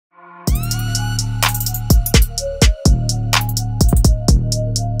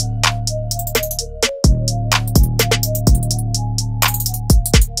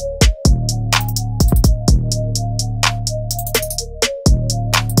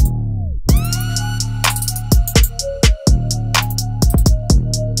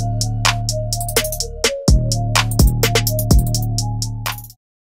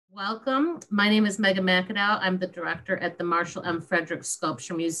my name is Megan McAdow. I'm the director at the Marshall M. Frederick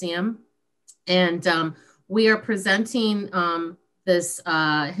Sculpture Museum. And we are presenting this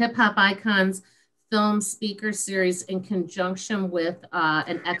Hip Hop Icons film speaker series in conjunction with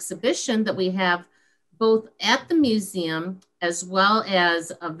an exhibition that we have both at the museum as well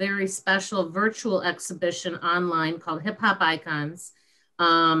as a very special virtual exhibition online called Hip Hop Icons,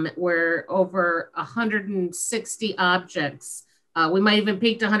 where over 160 objects, we might even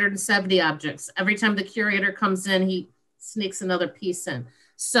peak to 170 objects. Every time the curator comes in, he sneaks another piece in.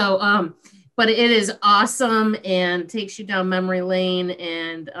 So, but it is awesome and takes you down memory lane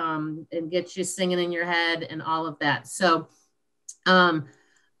and gets you singing in your head and all of that. So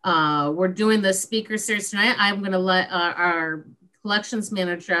we're doing the speaker series tonight. I'm going to let our collections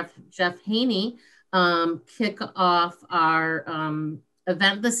manager, Jeff Haney, kick off our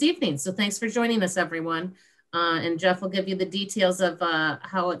event this evening. So thanks for joining us, everyone. And Jeff will give you the details of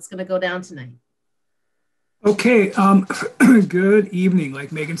how it's going to go down tonight. Okay, good evening.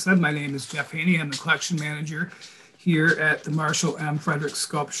 Like Megan said, my name is Jeff Haney. I'm the collection manager here at the Marshall M. Frederick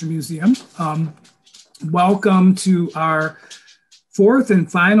Sculpture Museum. Welcome to our fourth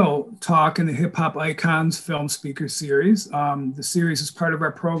and final talk in the Hip Hop Icons film speaker series. The series is part of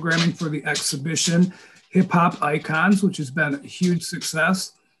our programming for the exhibition Hip Hop Icons, which has been a huge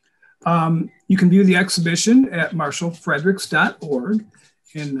success. You can view the exhibition at marshallfredericks.org.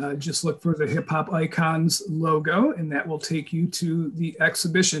 And just look for the Hip Hop Icons logo, and that will take you to the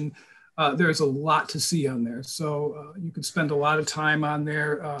exhibition. There's a lot to see on there. So you can spend a lot of time on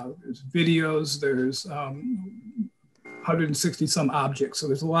there. There's videos, there's 160 some objects. So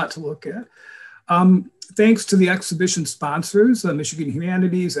there's a lot to look at. Thanks to the exhibition sponsors, Michigan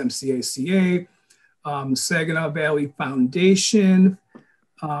Humanities, MCACA, Saginaw Valley Foundation,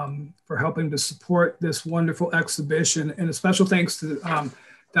 for helping to support this wonderful exhibition. And a special thanks to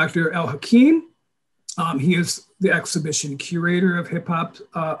Dr. El Hakim. He is the exhibition curator of Hip Hop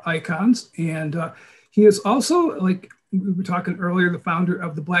Icons. And he is also, like we were talking earlier, the founder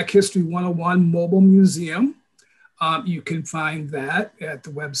of the Black History 101 Mobile Museum. You can find that at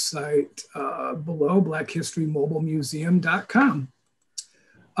the website below, blackhistorymobilemuseum.com.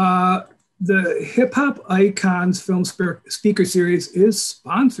 The Hip Hop Icons Film Speaker Series is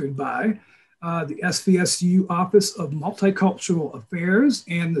sponsored by the SVSU Office of Multicultural Affairs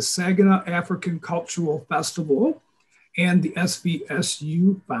and the Saginaw African Cultural Festival and the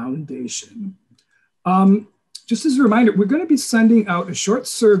SVSU Foundation. Just as a reminder, we're going to be sending out a short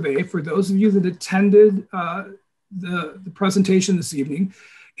survey for those of you that attended the presentation this evening.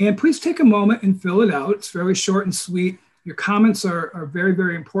 And please take a moment and fill it out. It's very short and sweet. Your comments are very,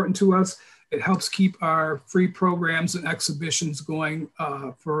 very important to us. It helps keep our free programs and exhibitions going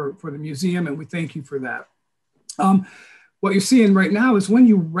for the museum, and we thank you for that. What you're seeing right now is when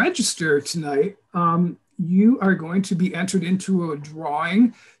you register tonight, you are going to be entered into a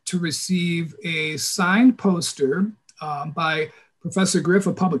drawing to receive a signed poster by Professor Griff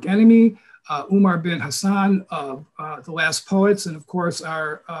of Public Enemy, Umar bin Hassan of The Last Poets, and of course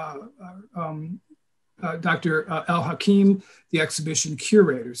our Dr. El Hakim, the exhibition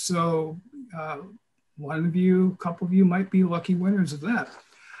curator. So one of you, a couple of you might be lucky winners of that.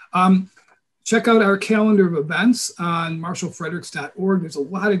 Check out our calendar of events on marshallfredericks.org. There's a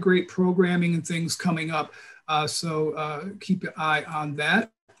lot of great programming and things coming up. So keep your eye on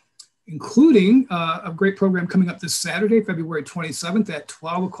that, including a great program coming up this Saturday, February 27th at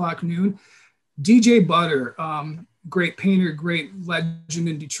 12 o'clock noon. DJ Butter, great painter, great legend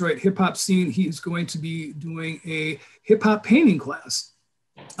in Detroit hip hop scene. He is going to be doing a hip hop painting class.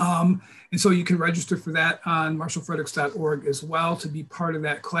 And so you can register for that on marshallfredericks.org as well to be part of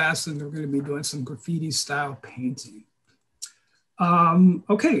that class. And they're going to be doing some graffiti style painting.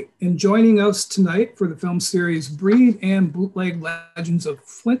 Okay, and joining us tonight for the film series Breed and Bootleg Legends of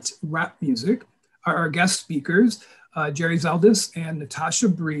Flint Rap Music are our guest speakers, Jerry Zeldis and Natasha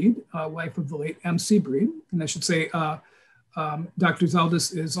Breed, wife of the late MC Breed. And I should say, Dr.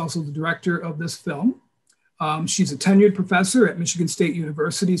 Zeldis is also the director of this film. She's a tenured professor at Michigan State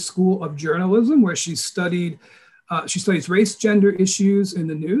University School of Journalism, where she studies race, gender issues in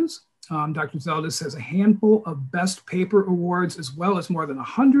the news. Dr. Zeldis has a handful of Best Paper Awards, as well as more than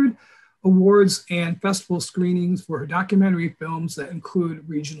 100 awards and festival screenings for her documentary films that include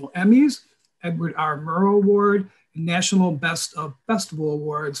regional Emmys, Edward R. Murrow Award, and National Best of Festival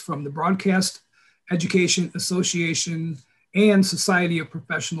Awards from the Broadcast Education Association and Society of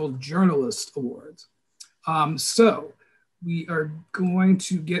Professional Journalists Awards. So we are going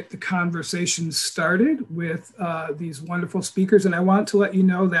to get the conversation started with these wonderful speakers. And I want to let you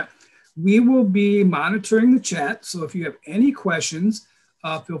know that we will be monitoring the chat. So if you have any questions,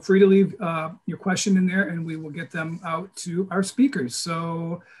 Feel free to leave your question in there and we will get them out to our speakers.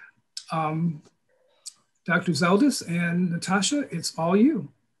 So Dr. Zeldis and Natasha, it's all you.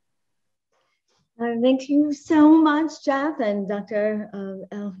 Thank you so much, Jeff and Dr.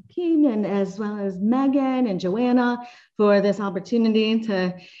 El-Hakim, and as well as Megan and Joanna for this opportunity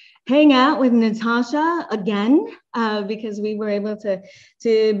to hang out with Natasha again, because we were able to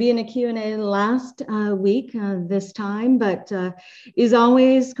be in a Q&A last week this time, but it's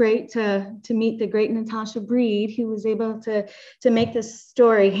always great to meet the great Natasha Breed, who was able to make this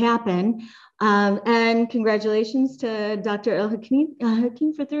story happen. And congratulations to Dr.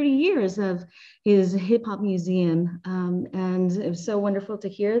 El-Hakim for 30 years of his hip hop museum. And it was so wonderful to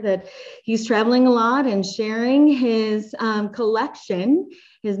hear that he's traveling a lot and sharing his collection,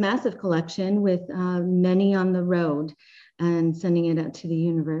 his massive collection, with many on the road and sending it out to the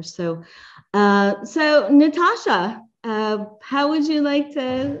universe. So Natasha, how would you like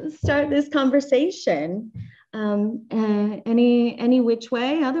to start this conversation? Any which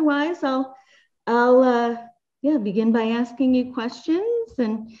way? Otherwise, I'll begin by asking you questions,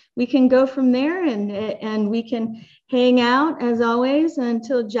 and we can go from there, and we can hang out as always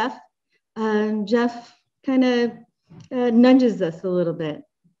until Jeff kind of nudges us a little bit.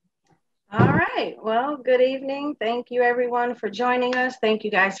 All right. Well, good evening. Thank you, everyone, for joining us. Thank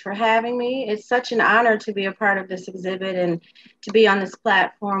you guys for having me. It's such an honor to be a part of this exhibit and to be on this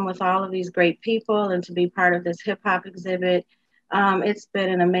platform with all of these great people and to be part of this hip hop exhibit. It's been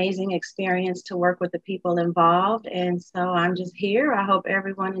an amazing experience to work with the people involved. And so I'm just here. I hope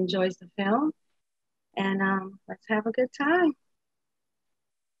everyone enjoys the film. And let's have a good time.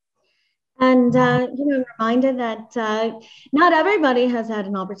 And, reminded that not everybody has had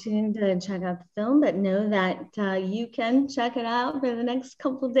an opportunity to check out the film, but know that you can check it out for the next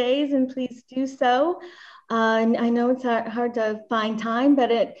couple of days, and please do so. And I know it's hard to find time,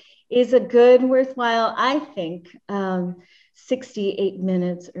 but it is a good, worthwhile, I think, 68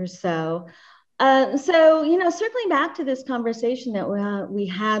 minutes or so. Circling back to this conversation that we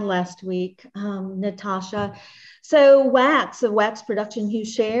had last week, Natasha, so Wax Production, who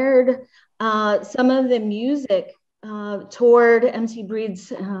shared some of the music toward MC Breed's,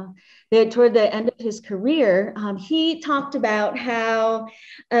 toward the end of his career, he talked about how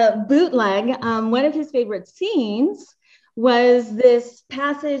Bootleg, one of his favorite scenes, was this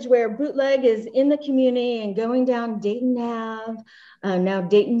passage where Bootleg is in the community and going down Dayton Ave, now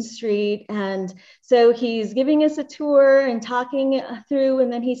Dayton Street. And so he's giving us a tour and talking through,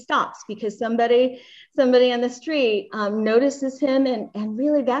 and then he stops because somebody on the street notices him. And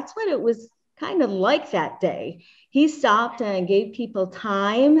really that's what it was kind of like that day. He stopped and gave people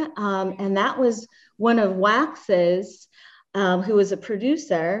time. And that was one of Wax's, who was a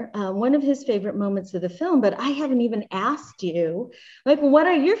producer, one of his favorite moments of the film. But I haven't even asked you, what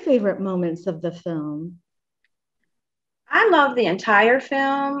are your favorite moments of the film? I love the entire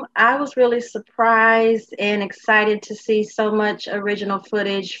film. I was really surprised and excited to see so much original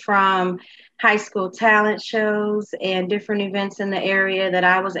footage from high school talent shows and different events in the area that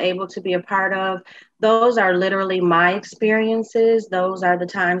I was able to be a part of. Those are literally my experiences. Those are the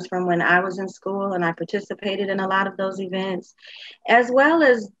times from when I was in school, and I participated in a lot of those events, as well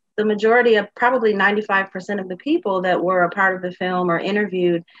as the majority of probably 95% of the people that were a part of the film or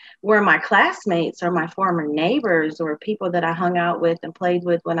interviewed were my classmates or my former neighbors or people that I hung out with and played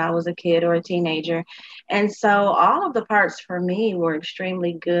with when I was a kid or a teenager. And so all of the parts for me were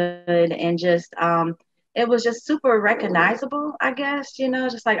extremely good, and just it was just super recognizable, I guess,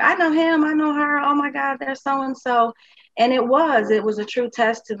 just like, I know him, I know her, oh my God, they're so-and-so. And it was a true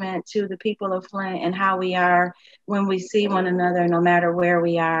testament to the people of Flint and how we are when we see one another, no matter where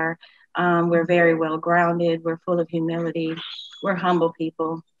we are. We're very well grounded. We're full of humility. We're humble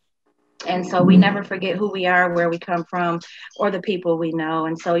people. And so we never forget who we are, where we come from, or the people we know.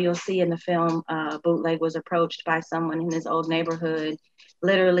 And so you'll see in the film, Bootleg was approached by someone in his old neighborhood,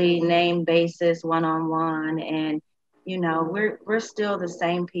 literally name basis, one-on-one. And, we're still the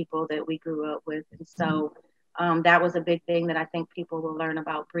same people that we grew up with. And so that was a big thing that I think people will learn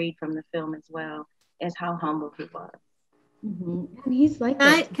about Breed from the film as well, is how humble people are. Mm-hmm. And he's like,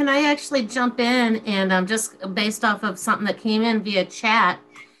 can I actually jump in and just based off of something that came in via chat,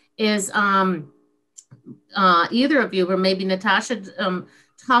 is either of you or maybe Natasha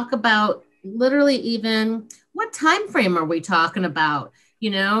talk about literally even what time frame are we talking about?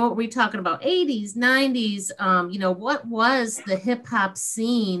 Are we talking about 80s, 90s? What was the hip hop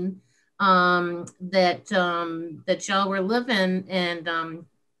scene that y'all were living, and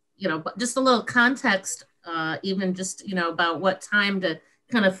just a little context, even just about what time to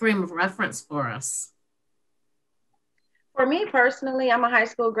kind of frame of reference for us. For me personally, I'm a high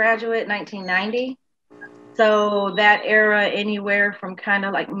school graduate, 1990. So that era, anywhere from kind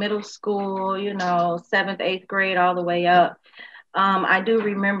of like middle school, you know, seventh, eighth grade, all the way up. I do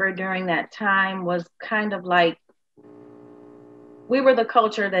remember during that time was kind of like we were the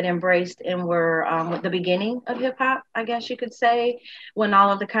culture that embraced and were the beginning of hip hop, I guess you could say. When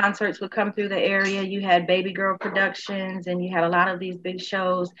all of the concerts would come through the area, you had Baby Girl Productions and you had a lot of these big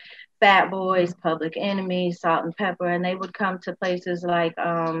shows, Fat Boys, Public Enemy, Salt and Pepper, and they would come to places like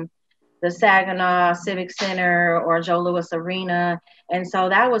the Saginaw Civic Center or Joe Louis Arena. And so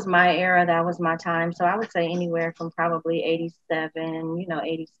that was my era, that was my time. So I would say anywhere from probably 87, you know,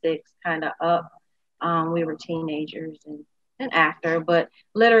 86 kind of up. We were teenagers and after, but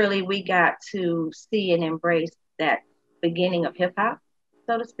literally we got to see and embrace that beginning of hip hop,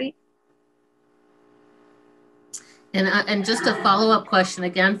 so to speak. And just a follow-up question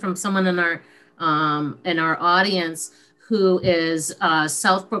again from someone in our audience who is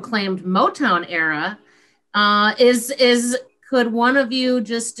self-proclaimed Motown era, is could one of you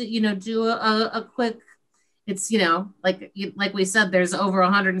just do a quick, it's like we said, there's over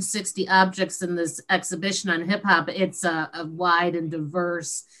 160 objects in this exhibition on hip hop. It's a wide and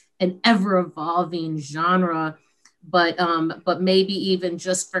diverse and ever evolving genre, but maybe even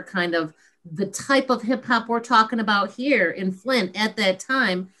just for kind of the type of hip hop we're talking about here in Flint at that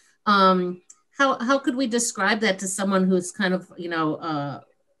time. How could we describe that to someone who's kind of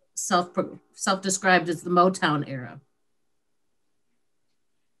self-described as the Motown era?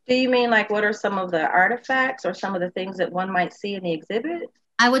 Do you mean like what are some of the artifacts or some of the things that one might see in the exhibit?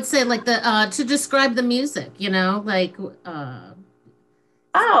 I would say like to describe the music,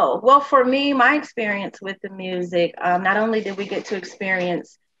 Oh, well, for me, my experience with the music, not only did we get to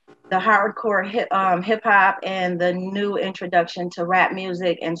experience the hardcore hip hop and the new introduction to rap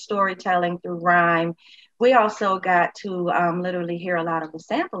music and storytelling through rhyme, we also got to literally hear a lot of the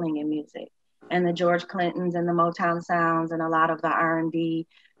sampling in music and the George Clintons and the Motown sounds and a lot of the R&B.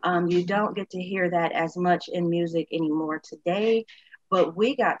 You don't get to hear that as much in music anymore today, but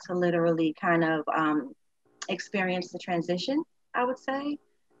we got to literally kind of experience the transition, I would say,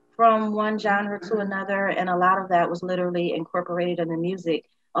 from one genre to another. And a lot of that was literally incorporated in the music,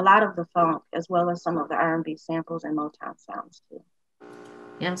 a lot of the funk, as well as some of the R&B samples and Motown sounds too.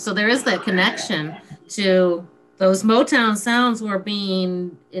 Yeah, so there is that connection to those Motown sounds were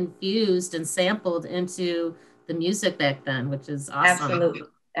being infused and sampled into the music back then, which is awesome. Absolutely,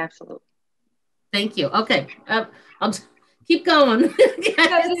 absolutely. Thank you. Okay, I'll keep going.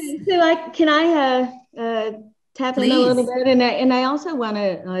 Yes. So, can I tap in a little bit? And I also want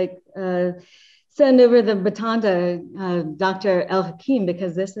to send over the baton to Dr. El Hakim,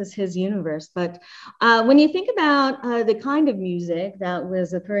 because this is his universe. But when you think about the kind of music that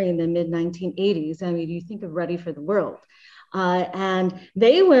was occurring in the mid-1980s, I mean, you think of Ready for the World. And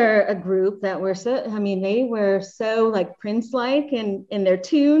they were a group that were they were so like Prince-like in their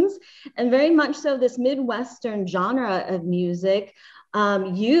tunes, and very much so this Midwestern genre of music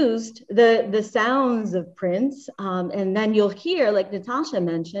used the sounds of Prince. And then you'll hear, like Natasha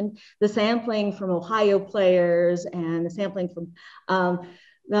mentioned, the sampling from Ohio Players and the sampling from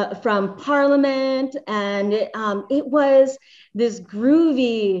Parliament. And it was this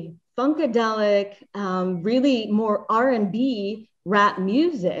groovy, funkadelic, really more R&B rap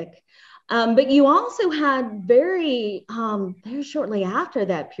music. But you also had very shortly after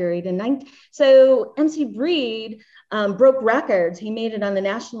that period, so MC Breed broke records. He made it on the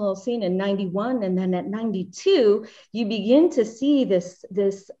national scene in 91. And then at 92, you begin to see this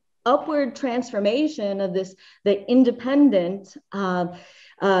upward transformation of the independent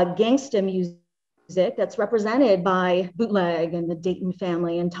gangsta music that's represented by Bootleg and the Dayton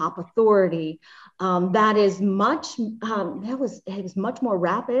Family and Top Authority. That is much, it was much more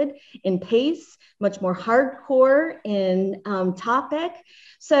rapid in pace, much more hardcore in topic.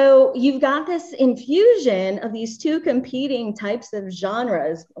 So you've got this infusion of these two competing types of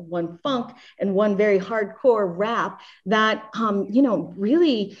genres, one funk and one very hardcore rap that,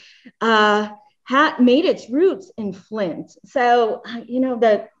 really made its roots in Flint. So,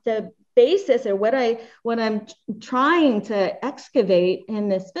 the basis, or what I'm trying to excavate in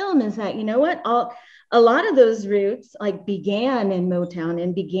this film is that, a lot of those roots began in Motown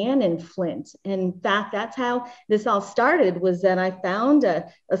and began in Flint. In fact, that's how this all started, was that I found a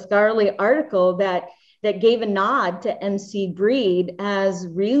scholarly article that gave a nod to MC Breed as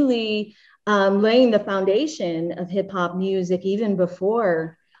really laying the foundation of hip hop music even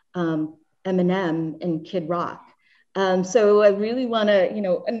before Eminem and Kid Rock. So I really want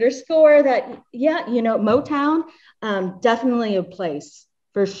to, underscore that, Motown, definitely a place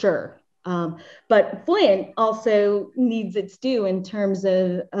for sure. But Flint also needs its due in terms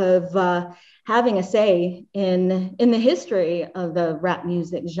of having a say in the history of the rap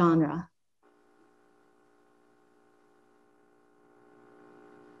music genre.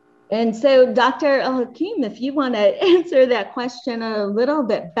 And so, Dr. Hakim, if you want to answer that question a little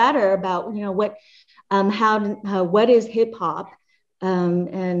bit better about, what, what is hip hop,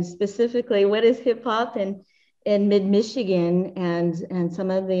 and specifically, what is hip hop in mid Michigan and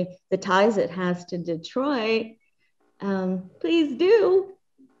some of the ties it has to Detroit, please do.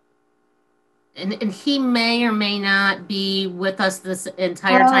 And he may or may not be with us this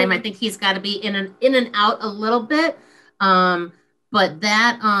entire time. I think he's got to be in and out a little bit. But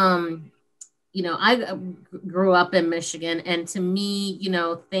that, I grew up in Michigan, and to me,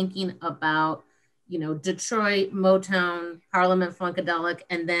 thinking about, Detroit, Motown, Parliament Funkadelic,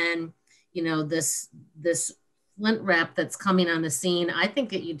 and then, this Flint Rap that's coming on the scene, I think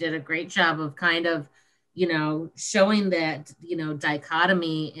that you did a great job of kind of, showing that,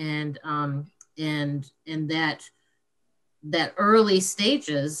 dichotomy and that early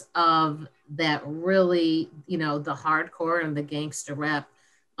stages of that really, the hardcore and the gangster rap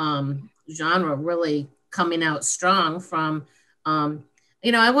genre really coming out strong from,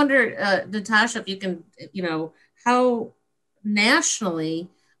 I wonder, Natasha, if you can, how nationally,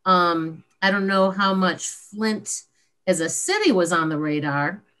 I don't know how much Flint as a city was on the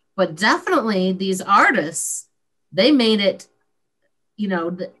radar, but definitely these artists, they made it,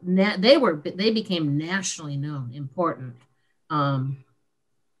 they became nationally known, important.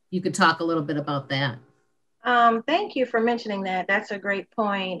 You could talk a little bit about that. Thank you for mentioning that. That's a great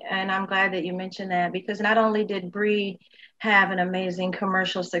point, and I'm glad that you mentioned that, because not only did Breed have an amazing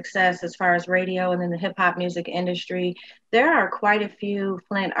commercial success as far as radio and in the hip hop music industry, there are quite a few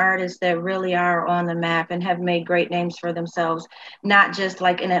Flint artists that really are on the map and have made great names for themselves, not just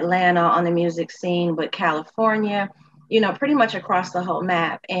like in Atlanta on the music scene, but California, pretty much across the whole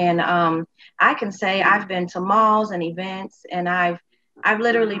map. And I can say I've been to malls and events, and I've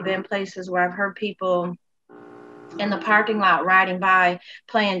literally been places where I've heard people in the parking lot riding by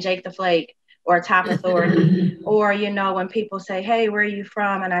playing Jake the Flake or Top Authority. Or, when people say, hey, where are you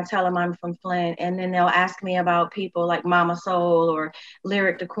from? And I tell them I'm from Flint. And then they'll ask me about people like Mama Soul or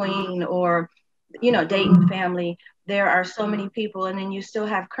Lyric the Queen or, Dayton Family. There are so many people. And then you still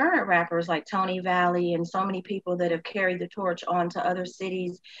have current rappers like Tony Valley and so many people that have carried the torch on to other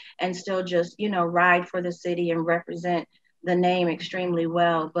cities and still just, ride for the city and represent the name extremely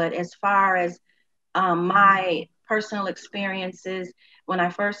well. But as far as my personal experiences, when I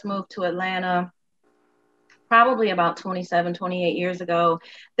first moved to Atlanta, probably about 27, 28 years ago,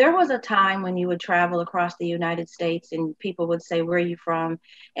 there was a time when you would travel across the United States and people would say, where are you from?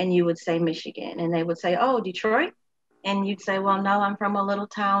 And you would say Michigan. And they would say, oh, Detroit? And you'd say, well, no, I'm from a little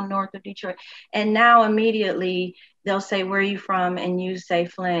town north of Detroit. And now immediately they'll say, where are you from? And you say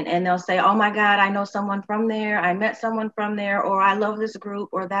Flint. And they'll say, oh my God, I know someone from there. I met someone from there, or I love this group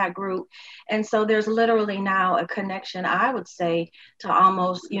or that group. And so there's literally now a connection, I would say, to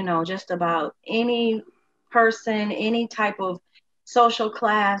almost, just about any person, any type of social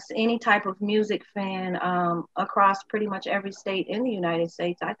class, any type of music fan across pretty much every state in the United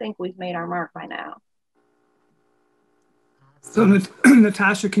States. I think we've made our mark by now. So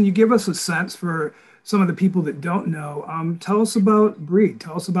Natasha, can you give us a sense for some of the people that don't know? Tell us about Breed.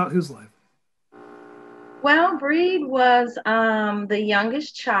 Tell us about his life. Well, Breed was the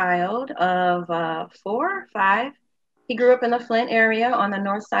youngest child of 4 or 5. He grew up in the Flint area on the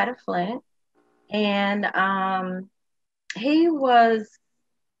north side of Flint. And he was,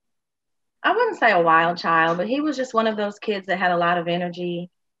 I wouldn't say a wild child, but he was just one of those kids that had a lot of energy.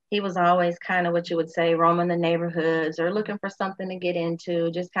 He was always kind of what you would say, roaming the neighborhoods or looking for something to get into,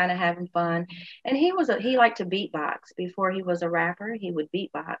 just kind of having fun. And he liked to beatbox. Before he was a rapper, he would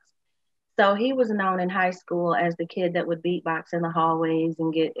beatbox. So he was known in high school as the kid that would beatbox in the hallways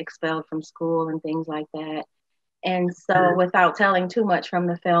and get expelled from school and things like that. And so, without telling too much from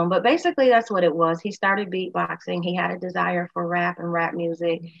the film, but basically that's what it was. He started beatboxing. He had a desire for rap and rap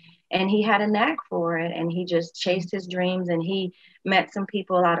music, and he had a knack for it. And he just chased his dreams. And he met some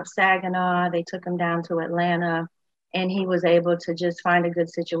people out of Saginaw. They took him down to Atlanta, and he was able to just find a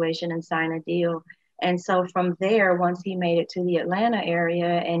good situation and sign a deal. And so from there, once he made it to the Atlanta area,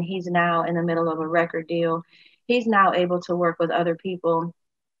 and he's now in the middle of a record deal, he's now able to work with other people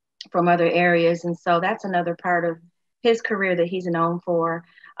from other areas. And so that's another part of his career that he's known for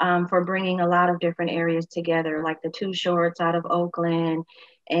bringing a lot of different areas together, like the Two Shorts out of Oakland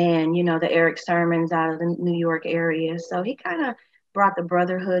and, the Eric Sermons out of the New York area. So he kind of brought the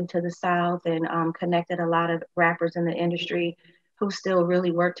brotherhood to the South and connected a lot of rappers in the industry who still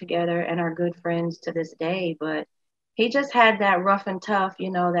really work together and are good friends to this day. But he just had that rough and tough,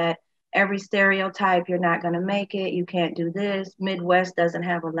 that every stereotype, you're not going to make it, you can't do this, Midwest doesn't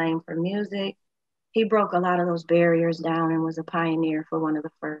have a lane for music. He broke a lot of those barriers down and was a pioneer for one of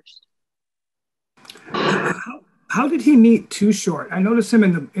the first. How did he meet Too Short? I noticed him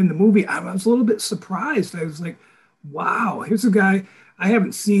in the movie. I was a little bit surprised. I was like, wow, here's a guy I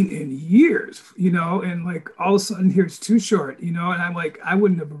haven't seen in years, and like all of a sudden here's Too Short, and I'm like, I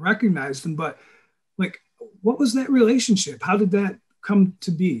wouldn't have recognized him, but like, what was that relationship? How did that come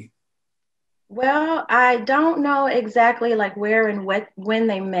to be? Well, I don't know exactly like where and when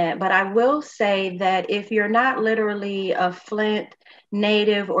they met, but I will say that if you're not literally a Flint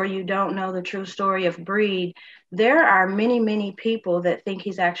native or you don't know the true story of Breed, there are many, many people that think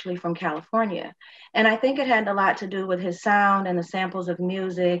he's actually from California. And I think it had a lot to do with his sound and the samples of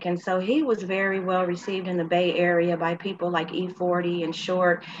music. And so he was very well received in the Bay Area by people like E40 and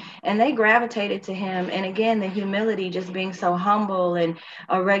Short, and they gravitated to him. And again, the humility, just being so humble and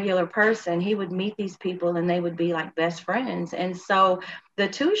a regular person, he would meet these people and they would be like best friends. And so the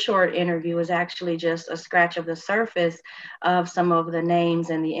Too Short interview is actually just a scratch of the surface of some of the names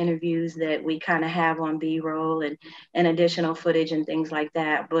and the interviews that we kind of have on B-roll and additional footage and things like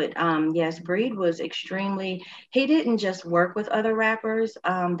that. But yes, Breed was he didn't just work with other rappers,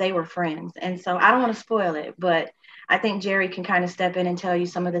 they were friends. And so I don't want to spoil it, but I think Jerry can kind of step in and tell you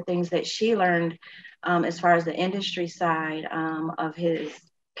some of the things that she learned as far as the industry side of his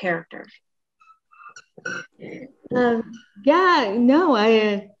character. Yeah, no,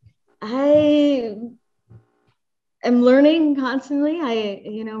 I am learning constantly.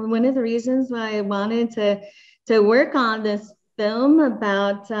 One of the reasons why I wanted to work on this film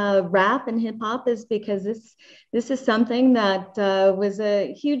about rap and hip hop is because this is something that was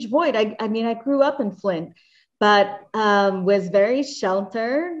a huge void. I mean, I grew up in Flint, but was very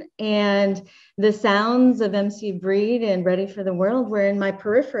sheltered, and the sounds of MC Breed and Ready for the World were in my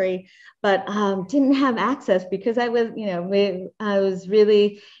periphery, but didn't have access because I was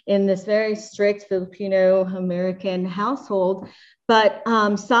really in this very strict Filipino American household, but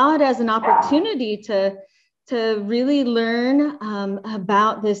saw it as an opportunity to really learn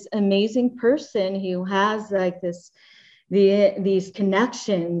about this amazing person who has like these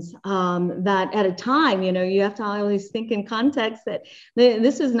connections that at a time, you have to always think in context that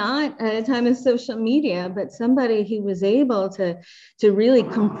this is not at a time of social media, but somebody who was able to really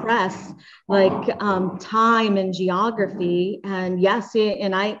compress like time and geography. And yes,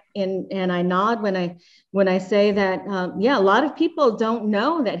 and I nod when I say that, yeah, a lot of people don't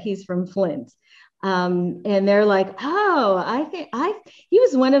know that he's from Flint. And they're like, oh, he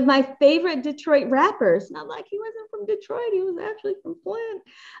was one of my favorite Detroit rappers. And I'm like, he wasn't from Detroit, he was actually from Flint.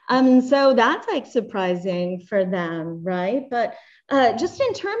 And so that's like surprising for them, right? But just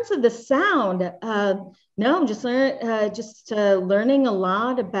in terms of the sound, no, I'm just learning a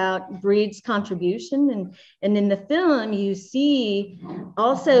lot about Breed's contribution. And in the film, you see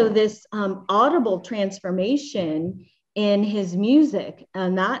also this audible transformation in his music.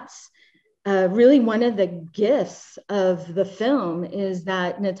 And that's really one of the gifts of the film, is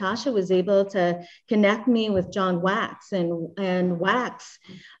that Natasha was able to connect me with John Wax, and Wax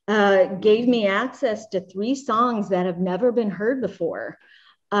gave me access to 3 songs that have never been heard before,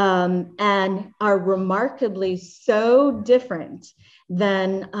 and are remarkably so different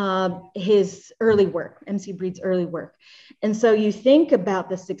than his early work, MC Breed's early work. And so you think about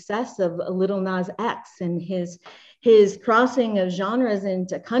the success of Lil Nas X and his crossing of genres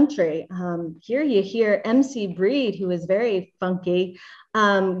into country. Here you hear MC Breed, who is very funky,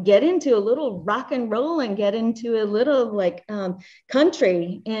 get into a little rock and roll and get into a little like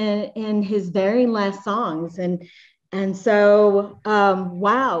country in his very last songs. And so,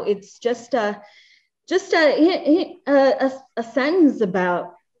 wow, it's just a sentence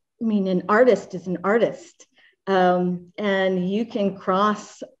about, I mean, an artist is an artist. And you can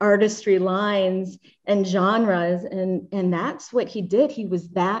cross artistry lines and genres, and that's what he did. He was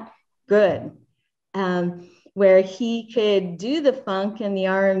that good, where he could do the funk and the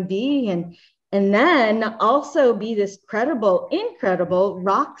R&B and then also be this incredible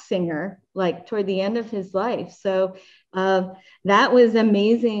rock singer, like toward the end of his life. So that was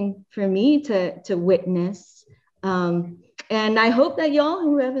amazing for me to witness. And I hope that y'all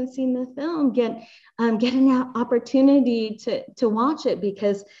who haven't seen the film get an opportunity to watch it,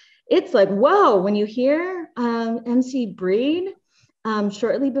 because it's like, whoa, when you hear MC Breed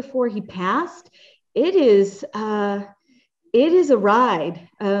shortly before he passed, it is a ride,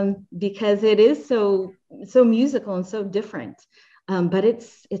 because it is so musical and so different. But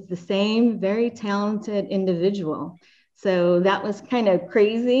it's the same very talented individual. So that was kind of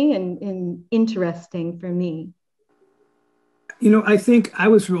crazy and interesting for me. I think I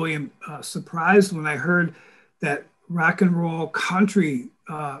was really surprised when I heard that rock and roll country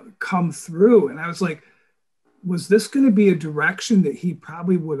come through. And I was like, was this going to be a direction that he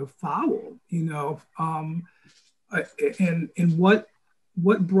probably would have followed, and what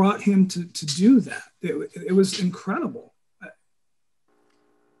brought him to do that? It was incredible.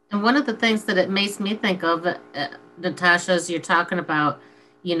 And one of the things that it makes me think of, Natasha, as you're talking about,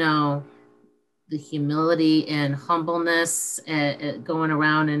 the humility and humbleness, going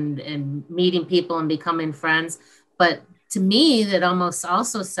around and meeting people and becoming friends. But to me, that almost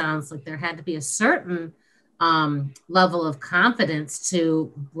also sounds like there had to be a certain level of confidence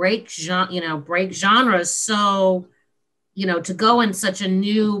to break genres. So, to go in such a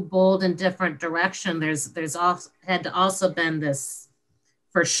new, bold, and different direction, there's also had to also been this,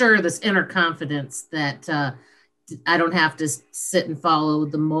 for sure, this inner confidence that I don't have to sit and follow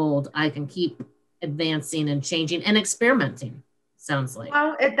the mold. I can keep advancing and changing and experimenting, sounds like.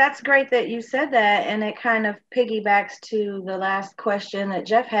 Well, that's great that you said that. And it kind of piggybacks to the last question that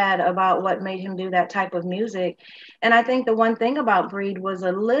Jeff had about what made him do that type of music. And I think the one thing about Breed was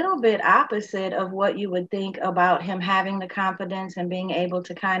a little bit opposite of what you would think about him having the confidence and being able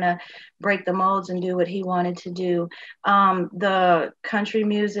to kind of break the molds and do what he wanted to do. The country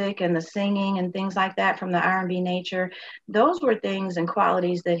music and the singing and things like that from the R&B nature, those were things and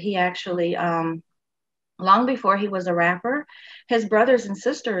qualities that he actually long before he was a rapper, his brothers and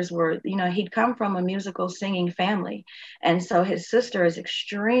sisters were, he'd come from a musical singing family. And so his sister is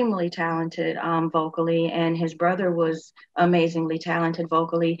extremely talented vocally, and his brother was amazingly talented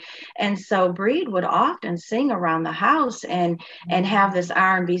vocally. And so Breed would often sing around the house and have this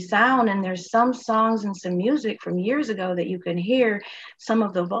R&B sound. And there's some songs and some music from years ago that you can hear some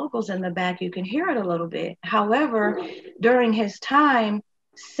of the vocals in the back, you can hear it a little bit. However, during his time,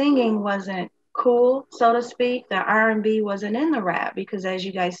 singing wasn't cool, so to speak. The R&B wasn't in the rap because, as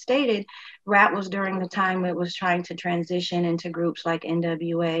you guys stated, rap was during the time it was trying to transition into groups like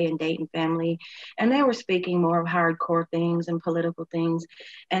NWA and Dayton Family, and they were speaking more of hardcore things and political things.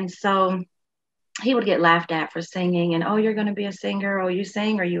 And so he would get laughed at for singing, and, oh, you're going to be a singer, oh, you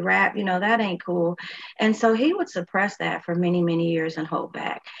sing or you rap, that ain't cool. And so he would suppress that for many, many years and hold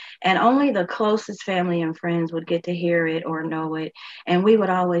back. And only the closest family and friends would get to hear it or know it. And we would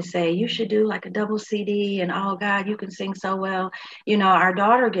always say, you should do like a double CD, and, oh God, you can sing so well. Our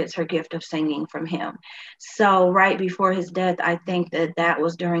daughter gets her gift of singing from him. So right before his death, I think that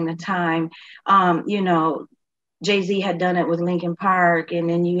was during the time, Jay-Z had done it with Linkin Park, and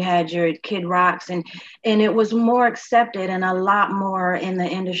then you had your Kid Rocks, and it was more accepted and a lot more in the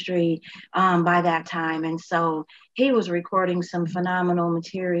industry by that time. And so he was recording some phenomenal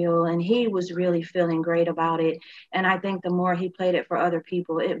material, and he was really feeling great about it. And I think the more he played it for other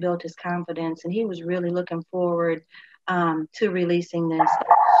people, it built his confidence, and he was really looking forward to releasing this,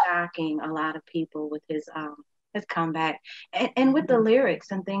 shocking a lot of people with his comeback. And with the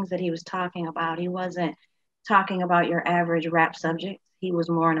lyrics and things that he was talking about, he wasn't talking about your average rap subject. He was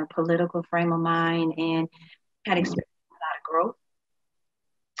more in a political frame of mind and had experienced a lot of growth.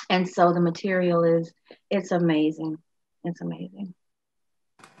 And so the material it's amazing. It's amazing.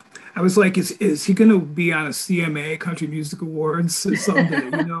 I was like, is he going to be on a CMA Country Music Awards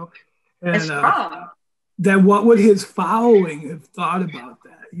someday, And then what would his following have thought about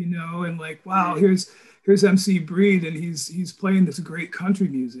that, and like, wow, here's MC Breed, and he's playing this great country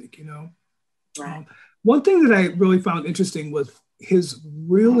music, Right. One thing that I really found interesting was his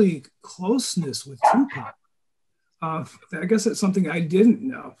really closeness with Tupac. I guess that's something I didn't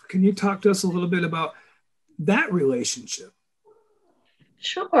know. Can you talk to us a little bit about that relationship?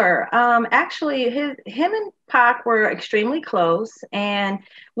 Sure. Actually, him and Pac were extremely close. And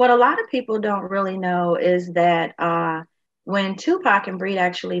what a lot of people don't really know is that when Tupac and Breed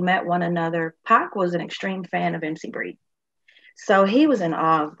actually met one another, Pac was an extreme fan of MC Breed. So he was in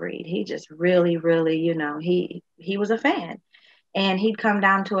awe of Breed. He just really, really, he was a fan. And he'd come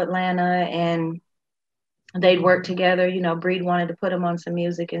down to Atlanta and they'd work together. Breed wanted to put him on some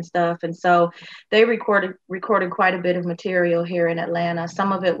music and stuff. And so they recorded quite a bit of material here in Atlanta.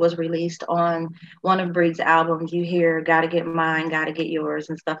 Some of it was released on one of Breed's albums. You hear Gotta Get Mine, Gotta Get Yours,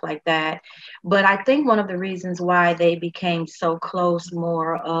 and stuff like that. But I think one of the reasons why they became so close,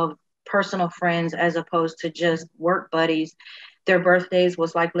 more of personal friends as opposed to just work buddies, their birthdays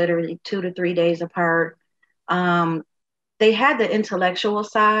was like literally 2 to 3 days apart. They had the intellectual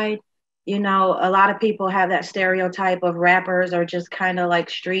side. A lot of people have that stereotype of rappers are just kind of like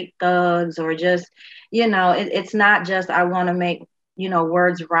street thugs, or just, it's not just, I want to make,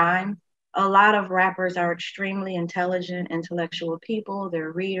 words rhyme. a lot of rappers are extremely intelligent, intellectual people.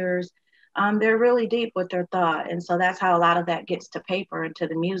 They're readers. They're really deep with their thought. And so that's how a lot of that gets to paper and to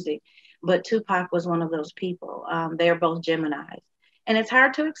the music. But Tupac was one of those people. They're both Geminis. And it's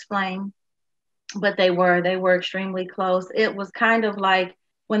hard to explain, but they were extremely close. It was kind of like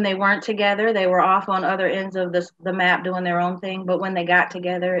when they weren't together, they were off on other ends of the map doing their own thing. But when they got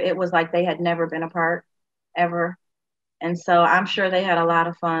together, it was like they had never been apart ever. And so I'm sure they had a lot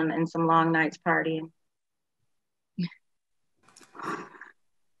of fun and some long nights partying.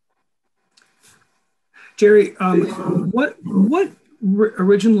 Jerry, what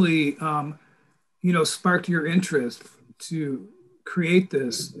originally sparked your interest to create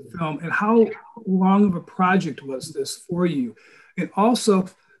this film, and how long of a project was this for you? And also,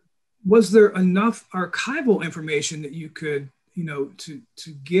 was there enough archival information that you could, to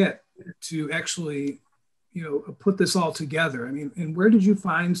get to actually, put this all together? I mean, and where did you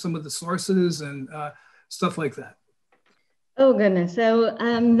find some of the sources and stuff like that? Oh goodness. So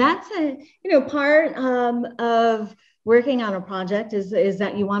that's a part of working on a project is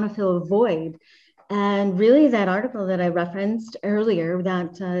that you want to fill a void. And really that article that I referenced earlier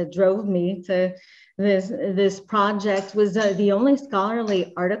that drove me to this project was the only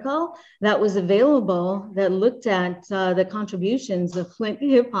scholarly article that was available that looked at the contributions of Flint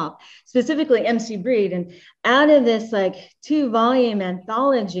hip hop, specifically MC Breed. And out of this like 2-volume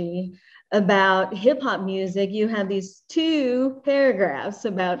anthology about hip hop music, you have these 2 paragraphs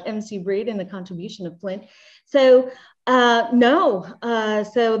about MC Breed and the contribution of Flint. So no,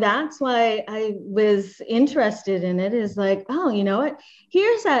 so that's why I was interested in it. Is like, oh, you know what?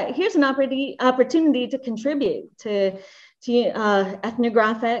 Here's an opportunity to contribute to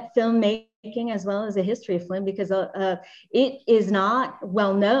ethnographic filmmaking as well as the history of Flint, because it is not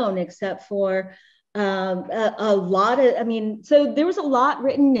well known except for a lot of, so there was a lot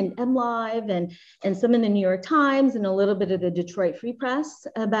written in MLive and some in the New York Times and a little bit of the Detroit Free Press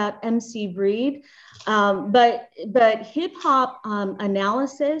about MC Breed. But hip hop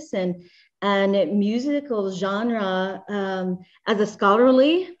analysis and musical genre as a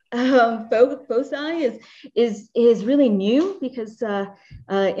scholarly foci is really new, because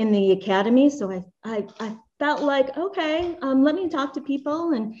in the academy. So I felt like, okay, let me talk to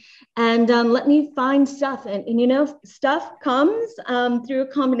people and let me find stuff. And stuff comes through a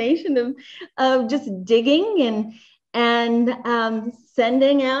combination of just digging and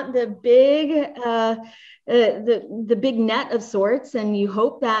sending out the big net of sorts, and you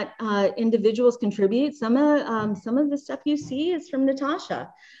hope that individuals contribute. Some of the stuff you see is from Natasha.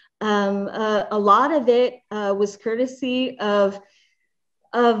 A lot of it was courtesy of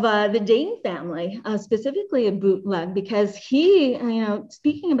the Dane family, specifically a Bootleg, because he,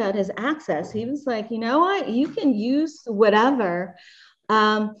 speaking about his access, he was like, you know what, you can use whatever.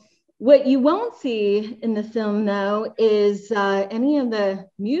 What you won't see in the film, though, is any of the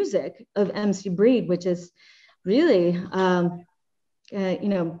music of MC Breed, which is really, a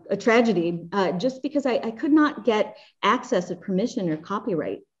tragedy, just because I could not get access or permission or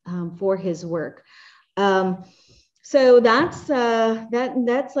copyright for his work. So that's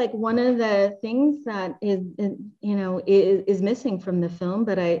like one of the things that is missing from the film.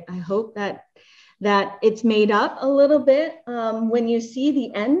 But I hope that it's made up a little bit when you see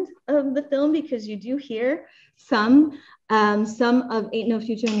the end of the film, because you do hear some of Ain't No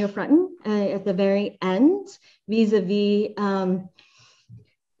Future in Your Frontin' at the very end, vis-a-vis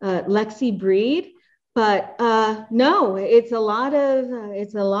Lexi Breed. But no, it's a lot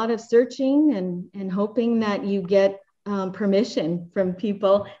of searching and hoping that you get permission from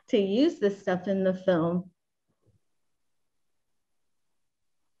people to use this stuff in the film.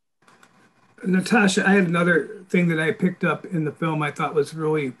 Natasha, I had another thing that I picked up in the film I thought was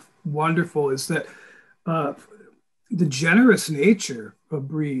really wonderful, is that the generous nature of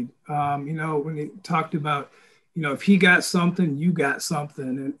Breed. When he talked about, if he got something, you got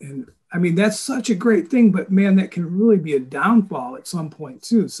something. And I mean, that's such a great thing, but man, that can really be a downfall at some point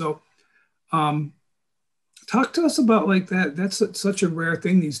too. So talk to us about like that. That's such a rare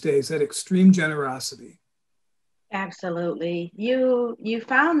thing these days, that extreme generosity. Absolutely. You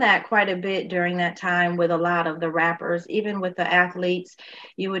found that quite a bit during that time with a lot of the rappers, even with the athletes.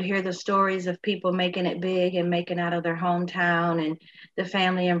 You would hear the stories of people making it big and making out of their hometown, and the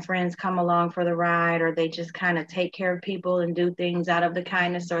family and friends come along for the ride, or they just kind of take care of people and do things out of the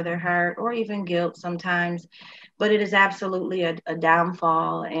kindness or their heart, or even guilt sometimes. But it is absolutely a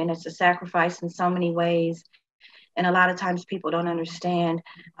downfall, and it's a sacrifice in so many ways. And a lot of times people don't understand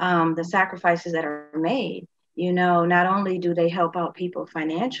the sacrifices that are made. Not only do they help out people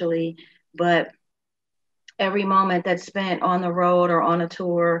financially, but every moment that's spent on the road or on a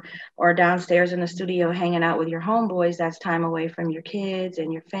tour or downstairs in the studio hanging out with your homeboys, that's time away from your kids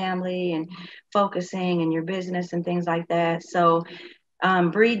and your family and focusing and your business and things like that. So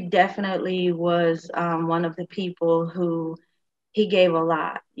Breed definitely was one of the people who he gave a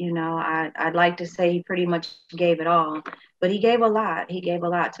lot. You know, I'd like to say he pretty much gave it all, but he gave a lot. He gave a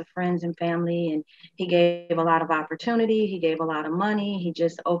lot to friends and family, and he gave a lot of opportunity. He gave a lot of money. He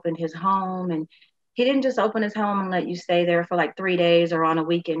just opened his home, and he didn't just open his home and let you stay there for like 3 days or on a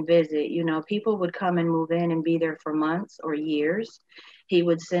weekend visit. You know, people would come and move in and be there for months or years. He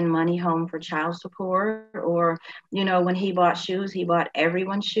would send money home for child support, or, you know, when he bought shoes, he bought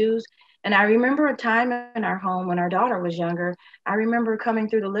everyone's shoes. And I remember a time in our home when our daughter was younger. I remember coming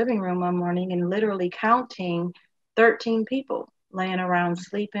through the living room one morning and literally counting 13 people laying around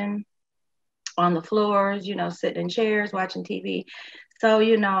sleeping on the floors, you know, sitting in chairs, watching TV. So,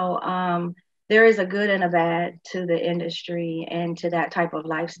 you know, there is a good and a bad to the industry and to that type of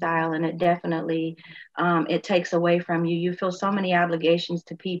lifestyle. And it definitely, it takes away from you. You feel so many obligations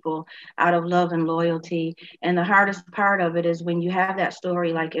to people out of love and loyalty. And the hardest part of it is when you have that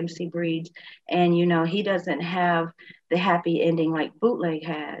story like MC Breed's, and, you know, he doesn't have the happy ending like Bootleg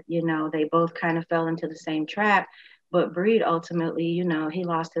had. You know, they both kind of fell into the same trap. But Breed ultimately, you know, he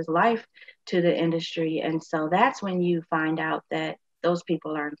lost his life to the industry. And so that's when you find out that those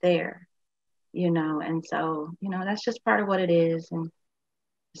people aren't there, you know. And so, you know, that's just part of what it is. And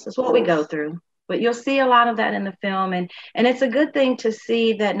this is what we go through. But you'll see a lot of that in the film. And it's a good thing to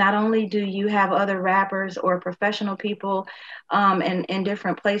see that not only do you have other rappers or professional people in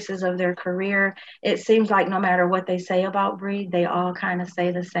different places of their career, it seems like no matter what they say about Breed, they all kind of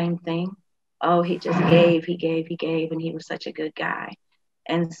say the same thing. Oh, he just gave, and he was such a good guy.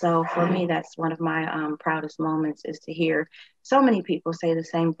 And so for me, that's one of my proudest moments, is to hear so many people say the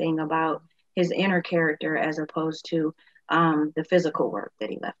same thing about his inner character as opposed to the physical work that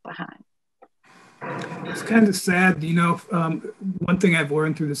he left behind. It's kind of sad, you know. One thing I've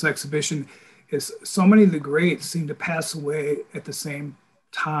learned through this exhibition is so many of the greats seem to pass away at the same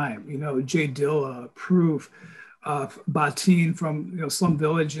time. You know, Jay Dilla, Proof, Batin from, you know, Slum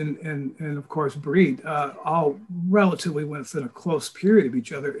Village, and of course Breed, all relatively within a close period of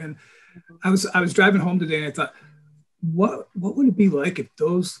each other. And I was driving home today and I thought, what would it be like if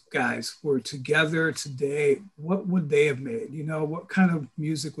those guys were together today? What would they have made? You know, what kind of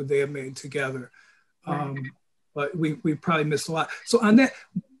music would they have made together? But we probably missed a lot. So on that,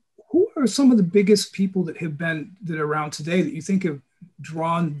 who are some of the biggest people that are around today that you think have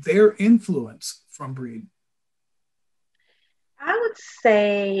drawn their influence from Breed? I would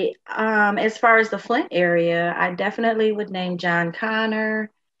say, as far as the Flint area, I definitely would name John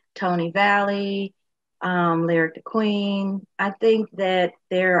Connor, Tony Valley, Lyric the Queen. I think that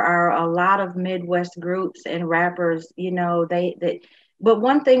there are a lot of Midwest groups and rappers, you know, but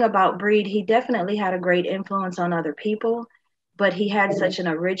one thing about Breed, he definitely had a great influence on other people, but he had such an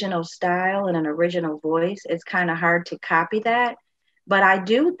original style and an original voice. It's kind of hard to copy that. But I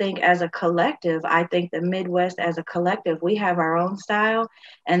do think as a collective, I think the Midwest as a collective, we have our own style.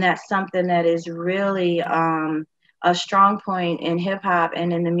 And that's something that is really a strong point in hip hop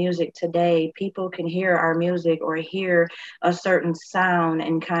and in the music today. People can hear our music or hear a certain sound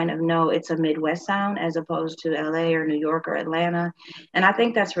and kind of know it's a Midwest sound as opposed to LA or New York or Atlanta. And I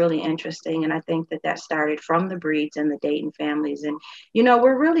think that's really interesting. And I think that started from the Breeds and the Dayton families. And, you know,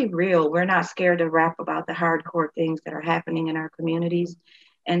 we're really real. We're not scared to rap about the hardcore things that are happening in our communities.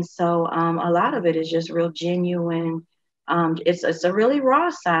 And so a lot of it is just real genuine. It's a really raw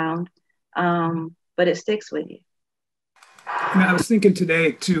sound, but it sticks with you. And I was thinking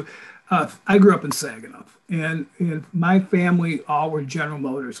today too, I grew up in Saginaw, and my family all were General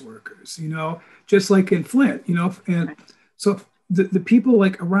Motors workers, you know, just like in Flint, you know. And so the people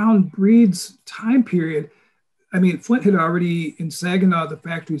like around Breed's time period, I mean, Flint had already, in Saginaw, the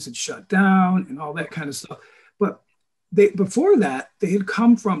factories had shut down and all that kind of stuff. But before that, they had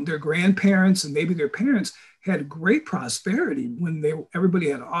come from their grandparents and maybe their parents had great prosperity when everybody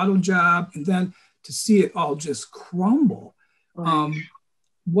had an auto job, and then to see it all just crumble. How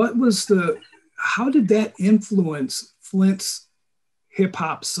did that influence Flint's hip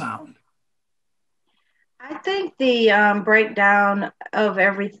hop sound? I think the breakdown of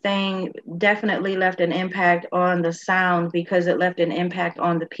everything definitely left an impact on the sound, because it left an impact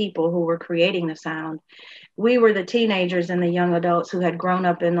on the people who were creating the sound. we were the teenagers and the young adults who had grown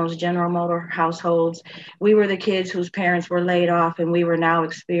up in those General Motor households. We were the kids whose parents were laid off, and we were now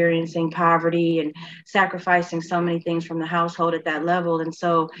experiencing poverty and sacrificing so many things from the household at that level. And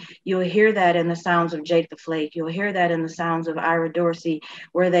so you'll hear that in the sounds of Jake the Flake. You'll hear that in the sounds of Ira Dorsey,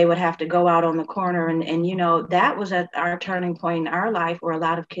 where they would have to go out on the corner. And you know, that was at our turning point in our life, where a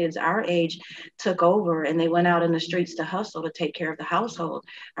lot of kids our age took over and they went out in the streets to hustle to take care of the household.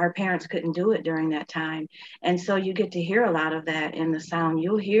 Our parents couldn't do it during that time. And so you get to hear a lot of that in the sound.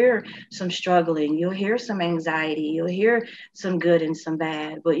 You'll hear some struggling, you'll hear some anxiety, you'll hear some good and some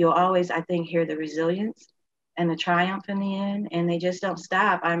bad, but you'll always, I think, hear the resilience and the triumph in the end. And they just don't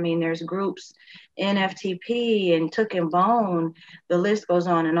stop. I mean, there's groups, NFTP and Took and Bone, the list goes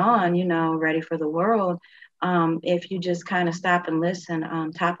on, you know, Ready for the World. If you just kind of stop and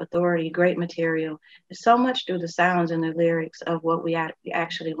listen, Top Authority, great material. There's so much through the sounds and the lyrics of what we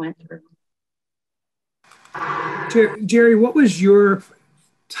actually went through. Jerry, what was your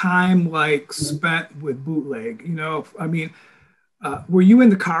time like spent with Bootleg? You know, I mean, were you in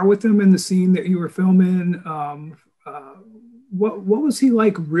the car with them in the scene that you were filming? What was he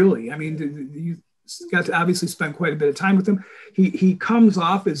like really? I mean, you got to obviously spend quite a bit of time with him. He comes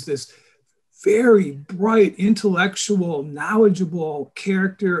off as this very bright, intellectual, knowledgeable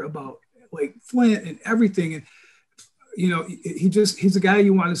character about like Flint and everything. And, you know, he's a guy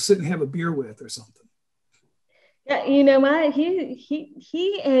you want to sit and have a beer with or something. Yeah, you know what?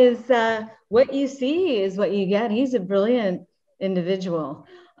 He is what you see is what you get. He's a brilliant individual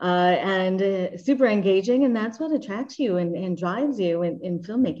and super engaging, and that's what attracts you and drives you in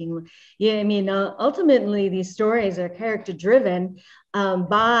filmmaking. Yeah, I mean, ultimately, these stories are character driven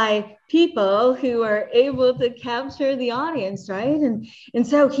by people who are able to capture the audience, right? And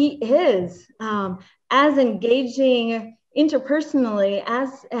so he is as engaging interpersonally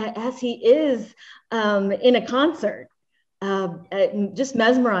as he is in a concert. Just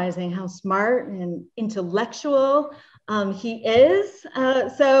mesmerizing how smart and intellectual he is.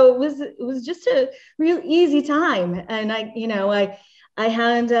 So it was just a real easy time. And I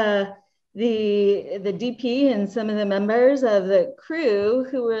had the DP and some of the members of the crew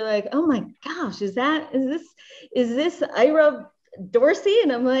who were like, "Oh my gosh, is this Ira Dorsey?"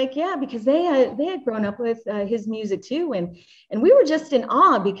 And I'm like, "Yeah," because they had grown up with his music too, and we were just in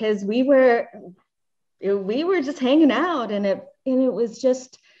awe because we were just hanging out, and it was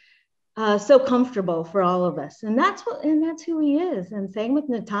just so comfortable for all of us, and that's who he is. And same with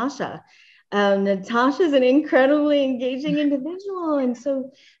Natasha. Natasha's an incredibly engaging individual, and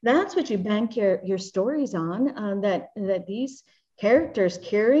so that's what you bank your stories on, that these characters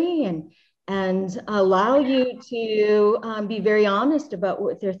carry and allow you to be very honest about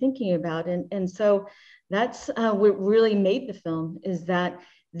what they're thinking about. And so that's what really made the film, is that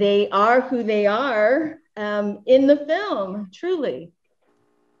they are who they are in the film, truly.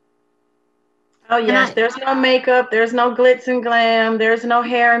 Oh, yes. There's no makeup. There's no glitz and glam. There's no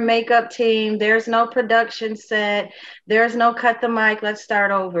hair and makeup team. There's no production set. There's no cut the mic. Let's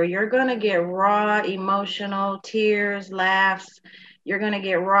start over. You're going to get raw, emotional, tears, laughs. You're going to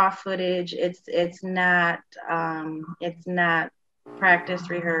get raw footage. It's not practice,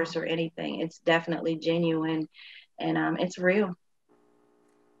 rehearse, or anything. It's definitely genuine, and it's real.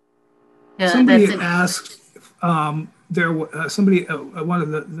 Yeah, somebody asked, one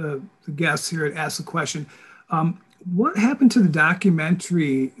of the guests here had asked a question. What happened to the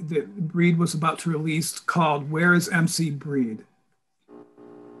documentary that Breed was about to release called "Where is MC Breed"?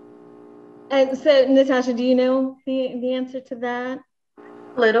 And so, Natasha, do you know the answer to that?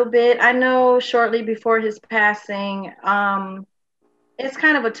 A little bit. I know shortly before his passing, it's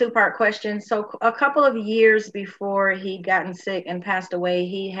kind of a two-part question. So a couple of years before he gotten sick and passed away,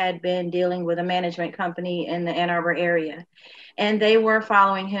 he had been dealing with a management company in the Ann Arbor area. And they were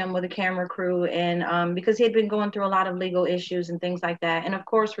following him with a camera crew, and because he had been going through a lot of legal issues and things like that. And of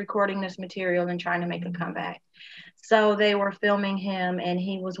course, recording this material and trying to make a comeback. So they were filming him, and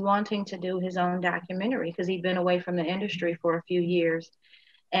he was wanting to do his own documentary because he'd been away from the industry for a few years.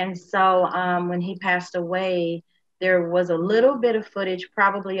 And so when he passed away, there was a little bit of footage,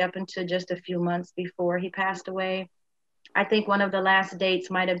 probably up until just a few months before he passed away. I think one of the last dates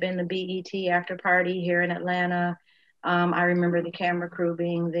might have been the BET after party here in Atlanta. I remember the camera crew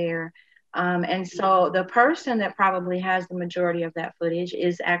being there. And so the person that probably has the majority of that footage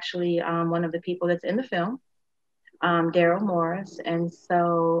is actually one of the people that's in the film, Daryl Morris. And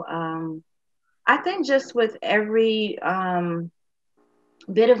so I think just with every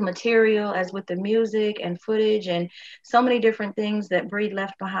bit of material as with the music and footage and so many different things that Breed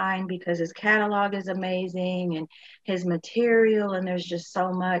left behind, because his catalog is amazing and his material, and there's just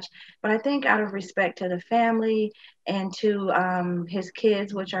so much. But I think out of respect to the family and to his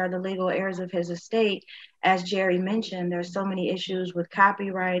kids, which are the legal heirs of his estate, as Jerry mentioned, there's so many issues with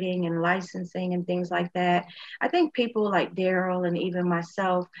copywriting and licensing and things like that. I think people like Daryl and even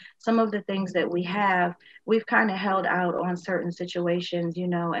myself, some of the things that we have, we've kind of held out on certain situations, you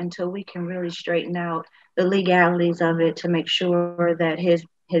know, until we can really straighten out the legalities of it to make sure that his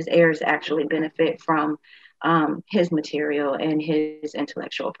heirs actually benefit from his material and his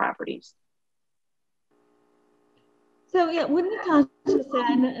intellectual properties. So yeah, what Natasha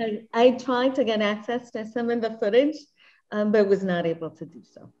said, I tried to get access to some of the footage, but was not able to do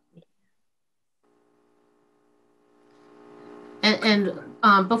so. And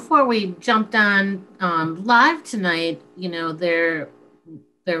before we jumped on live tonight, you know,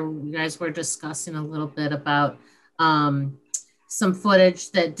 you guys were discussing a little bit about some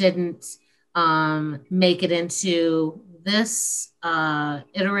footage that didn't make it into this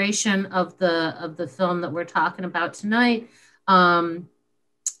iteration of the film that we're talking about tonight.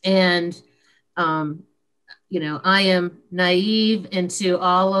 You know, I am naive into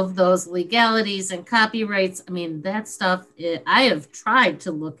all of those legalities and copyrights. I mean, that stuff, I have tried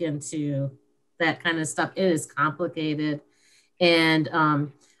to look into that kind of stuff. It is complicated. And,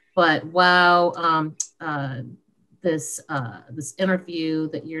 but wow, this interview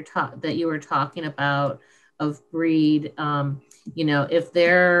that you were talking about of Breed, you know, if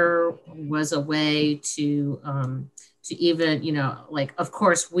there was a way to even, you know, like, of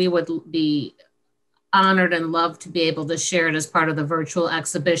course we would be honored and love to be able to share it as part of the virtual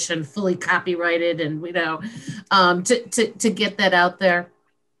exhibition, fully copyrighted, and, you know, to get that out there.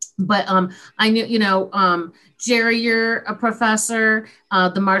 But I knew, you know, Jerry, you're a professor.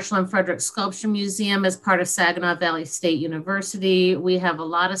 The Marshall M. Frederick Sculpture Museum is part of Saginaw Valley State University. We have a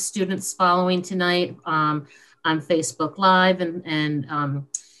lot of students following tonight on Facebook Live,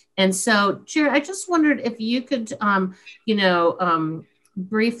 and so, Jerry, I just wondered if you could, you know,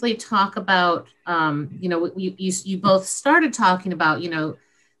 briefly talk about, you know, you both started talking about, you know,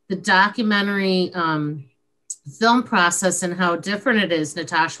 the documentary film process and how different it is.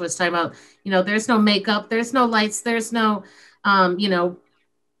 Natasha was talking about, you know, there's no makeup, there's no lights, there's no, you know,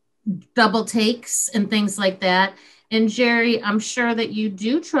 double takes and things like that. And Jerry, I'm sure that you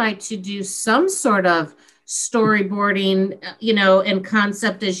do try to do some sort of storyboarding, you know, and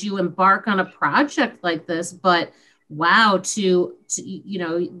concept as you embark on a project like this, but wow, to you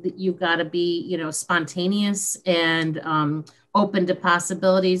know, you've got to be, you know, spontaneous and open to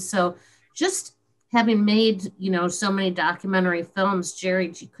possibilities. So just having made, you know, so many documentary films,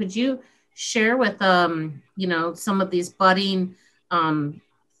 Jerry, could you share with you know, some of these budding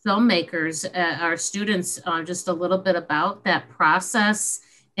filmmakers, our students, just a little bit about that process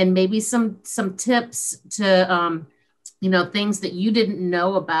and maybe some tips to you know, things that you didn't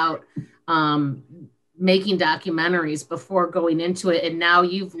know about making documentaries before going into it, and now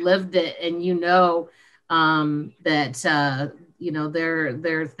you've lived it, and you know that you know,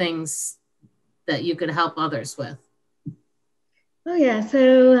 there are things that you could help others with. Oh yeah,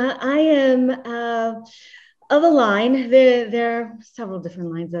 so I am of a line. There are several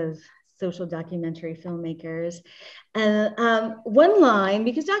different lines of social documentary filmmakers, and one line,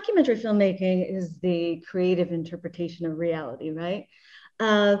 because documentary filmmaking is the creative interpretation of reality, right?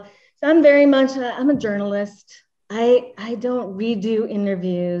 So I'm very much, I'm a journalist. I don't redo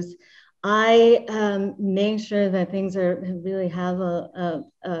interviews. I make sure that things really have a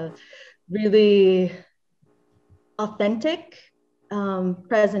really authentic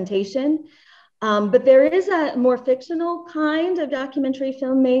presentation. But there is a more fictional kind of documentary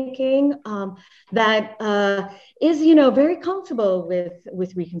filmmaking that is, you know, very comfortable with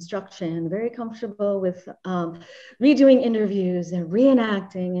reconstruction, very comfortable with redoing interviews and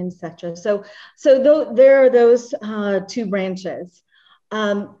reenacting, etc. So there are those two branches.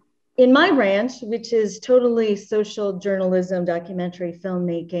 In my branch, which is totally social journalism, documentary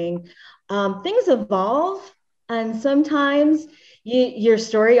filmmaking, things evolve, and sometimes your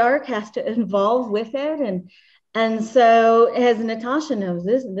story arc has to evolve with it. And so, as Natasha knows,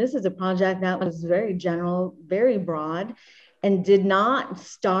 this is a project that was very general, very broad, and did not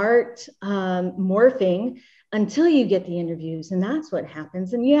start morphing until you get the interviews. And that's what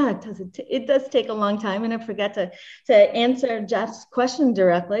happens. And yeah, it does take a long time. And I forgot to answer Jeff's question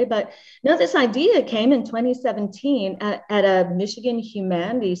directly, but no, this idea came in 2017 at a Michigan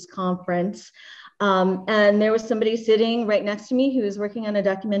Humanities Conference. And there was somebody sitting right next to me who was working on a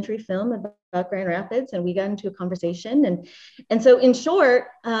documentary film about Grand Rapids, and we got into a conversation. And so in short,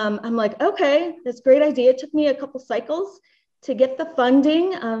 I'm like, okay, that's a great idea. It took me a couple cycles to get the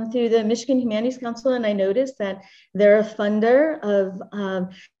funding through the Michigan Humanities Council. And I noticed that they're a funder of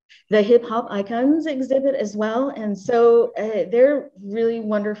the Hip Hop Icons exhibit as well. And so they're really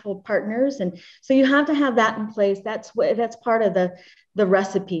wonderful partners. And so you have to have that in place. That's part of the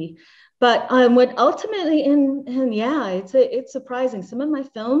recipe. But what ultimately, and yeah, it's surprising. Some of my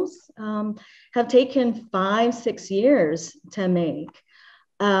films have taken 5-6 years to make.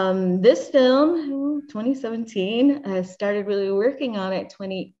 This film, 2017, I started really working on it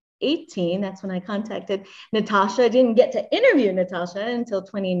 2018. That's when I contacted Natasha. I didn't get to interview Natasha until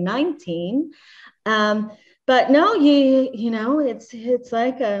 2019. But no, you know, it's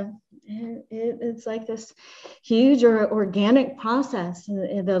like this huge or organic process.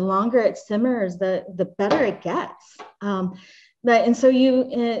 The longer it simmers, the better it gets. And so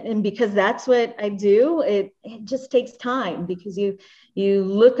and because that's what I do, it just takes time, because you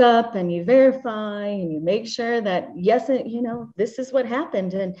look up and you verify and you make sure that, yes, you know, this is what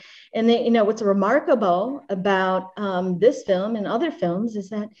happened. And then, you know, what's remarkable about this film and other films is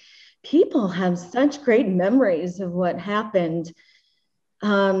that people have such great memories of what happened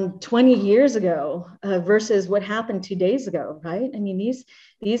 20 years ago versus what happened 2 days ago, right? I mean,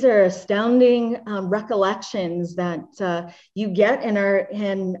 these are astounding recollections that you get,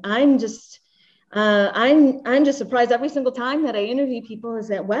 and I'm just surprised every single time that I interview people, is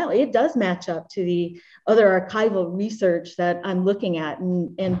that, wow, it does match up to the other archival research that I'm looking at,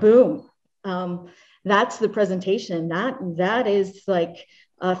 and boom, that's the presentation. That is like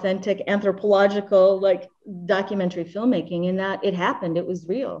authentic anthropological, like, documentary filmmaking, and that it happened, it was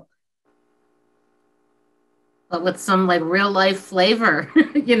real. But with some like real life flavor,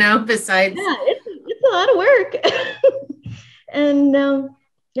 you know, besides. Yeah, it's a lot of work. And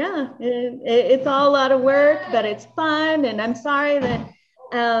yeah, it's all a lot of work, but it's fun. And I'm sorry that,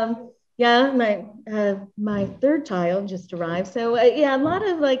 yeah, my third child just arrived. So yeah, a lot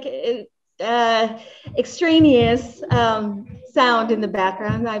of like extraneous sound in the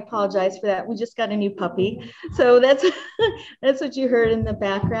background. I apologize for that. We just got a new puppy, so that's that's what you heard in the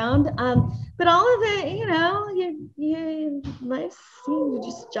background. But all of it, you know, you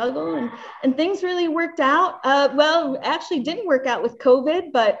just juggle, and things really worked out. Well, actually didn't work out with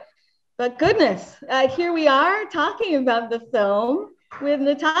COVID, but goodness, here we are talking about the film with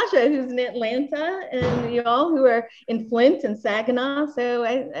Natasha, who's in Atlanta, and you all who are in Flint and Saginaw. So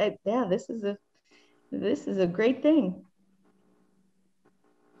yeah, this is a great thing.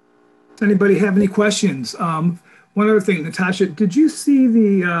 Does anybody have any questions? One other thing, Natasha, did you see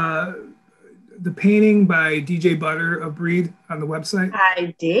the painting by DJ Butter of Breed on the website?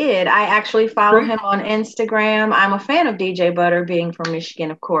 I did. I actually follow him on Instagram. I'm a fan of DJ Butter, being from Michigan,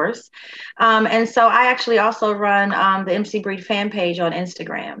 of course. And so I actually also run the MC Breed fan page on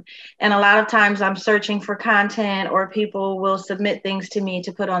Instagram. And a lot of times I'm searching for content, or people will submit things to me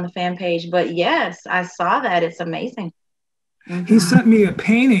to put on the fan page. But yes, I saw that. It's amazing. He sent me a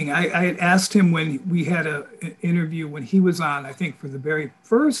painting. I had asked him when we had an interview when he was on, I think, for the very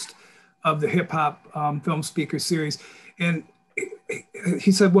first of the hip hop film speaker series. And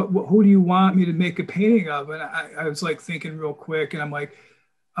he said, who do you want me to make a painting of? And I was like thinking real quick, and I'm like,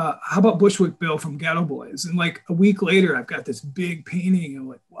 how about Bushwick Bill from Ghetto Boys? And like a week later, I've got this big painting, and I'm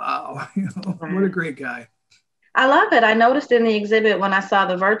like, wow, you know, what a great guy. I love it. I noticed in the exhibit when I saw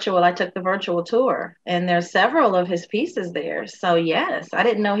I took the virtual tour, and there's several of his pieces there. So yes, I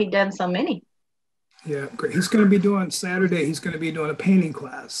didn't know he'd done so many. Yeah, great. He's going to be doing Saturday. He's going to be doing a painting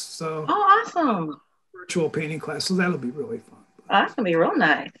class. So awesome. Virtual painting class. So that'll be really fun. That's going to be real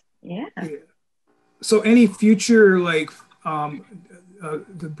nice. Yeah. So any future, like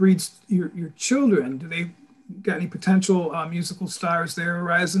the Breeds, your children, do they got any potential musical stars there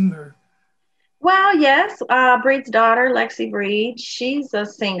arising, or? Well, yes. Breed's daughter, Lexi Breed, she's a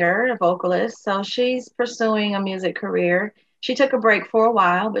singer, a vocalist. So she's pursuing a music career. She took a break for a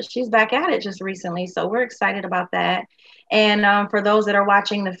while, but she's back at it just recently. So we're excited about that. And for those that are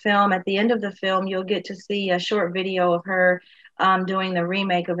watching the film, at the end of the film, you'll get to see a short video of her doing the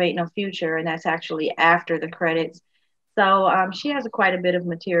remake of Ain't No Future. And that's actually after the credits. So she has quite a bit of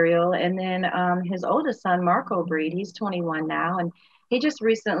material. And then his oldest son, Marco Breed, he's 21 now. And he just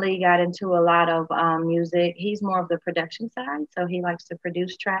recently got into a lot of music. He's more of the production side. So he likes to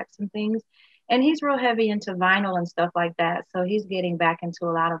produce tracks and things. And he's real heavy into vinyl and stuff like that. So he's getting back into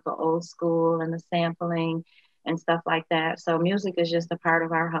a lot of the old school and the sampling and stuff like that. So music is just a part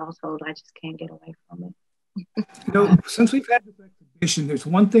of our household. I just can't get away from it. You know, since we've had this exhibition, there's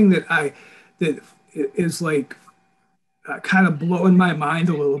one thing that that is like kind of blowing my mind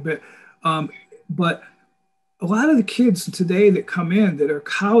a little bit. But a lot of the kids today that come in that are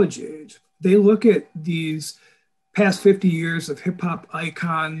college age, they look at these past 50 years of hip hop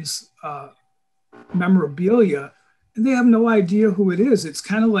icons, memorabilia, and they have no idea who it is. It's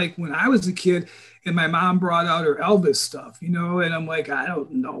kind of like when I was a kid and my mom brought out her Elvis stuff, you know, and I'm like, I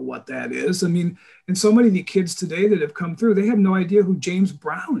don't know what that is. I mean, and so many of the kids today that have come through, they have no idea who James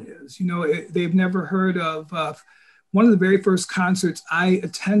Brown is. You know, they've never heard of one of the very first concerts I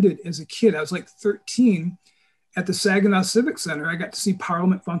attended as a kid. I was like 13 at the Saginaw Civic Center. I got to see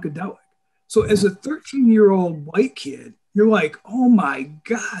Parliament Funkadelic. So as a 13-year-old white kid, you're like, oh my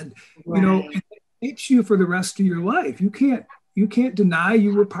God, Right. you know, it shapes you for the rest of your life. You can't deny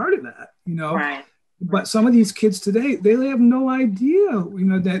you were part of that, you know. Right. But some of these kids today, they have no idea, you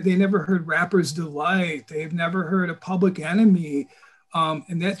know, that they never heard Rapper's Delight. They've never heard of Public Enemy.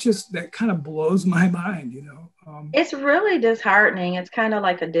 And that kind of blows my mind, you know. It's really disheartening. It's kind of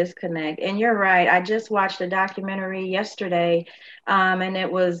like a disconnect. And you're right. I just watched a documentary yesterday, and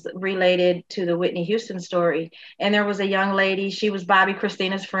it was related to the Whitney Houston story. And there was a young lady, she was Bobby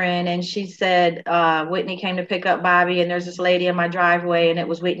Christina's friend, and she said, Whitney came to pick up Bobby, and there's this lady in my driveway, and it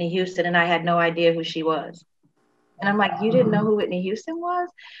was Whitney Houston, and I had no idea who she was. And I'm like, you didn't know who Whitney Houston was?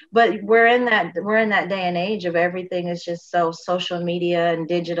 But we're in that day and age of everything is just so social media and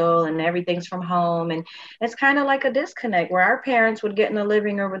digital, and everything's from home. And it's kind of like a disconnect where our parents would get in the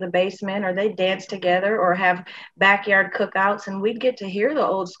living room or the basement, or they'd dance together or have backyard cookouts, and we'd get to hear the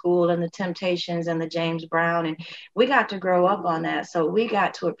old school and the Temptations and the James Brown. And we got to grow up on that. So we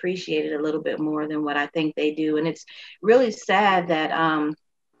got to appreciate it a little bit more than what I think they do. And it's really sad that,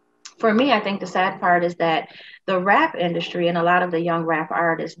 for me, I think the sad part is that the rap industry and a lot of the young rap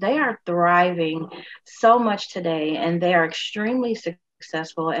artists, they are thriving so much today, and they are extremely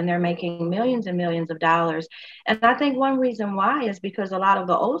successful, and they're making millions and millions of dollars. And I think one reason why is because a lot of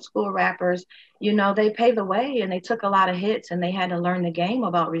the old school rappers, you know, they paved the way and they took a lot of hits, and they had to learn the game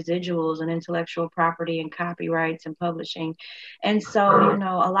about residuals and intellectual property and copyrights and publishing. And so, you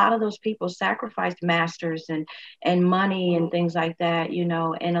know, a lot of those people sacrificed masters and money and things like that, you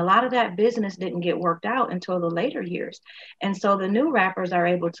know, and a lot of that business didn't get worked out until the later years. And so the new rappers are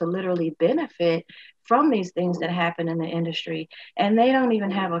able to literally benefit from these things that happen in the industry, and they don't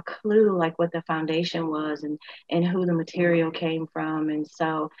even have a clue like what the foundation was and who the material came from. And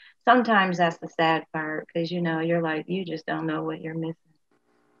so sometimes that's the sad part, because, you know, you're like, you just don't know what you're missing.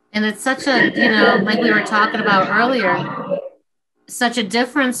 And it's such a, you know, like we were talking about earlier, such a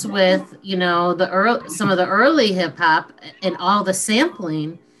difference with, you know, some of the early hip hop and all the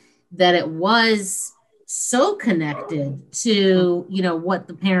sampling, that it was so connected to, you know, what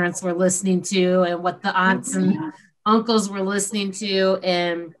the parents were listening to and what the aunts and uncles were listening to.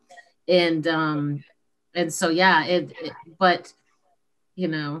 And so, yeah, but, you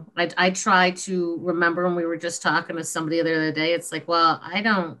know, I try to remember, when we were just talking to somebody the other day, it's like, well, I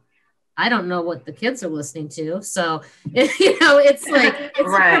don't know what the kids are listening to. So, you know, it's like,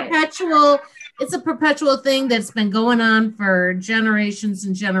 it's a perpetual thing that's been going on for generations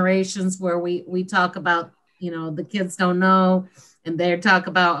and generations, where we talk about, you know, the kids don't know, and they talk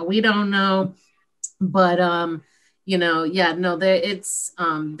about, we don't know. But, you know, yeah, no, it's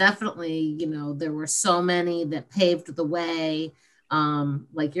definitely, you know, there were so many that paved the way,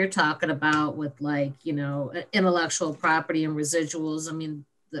 like you're talking about with, like, you know, intellectual property and residuals. I mean,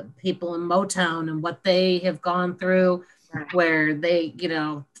 the people in Motown and what they have gone through, where they, you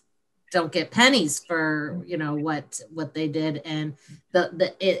know, don't get pennies for, you know, what they did. And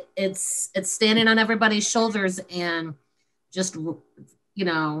it's standing on everybody's shoulders, and just, you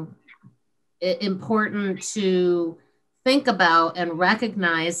know, important to think about and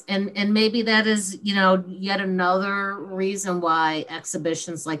recognize. And help that is, you know, yet another reason why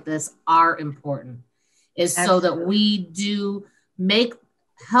exhibitions like this are important, is so that we do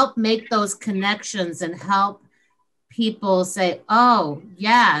help make those connections and help people say, oh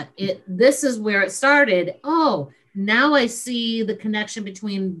yeah, this is where it started. Oh, now I see the connection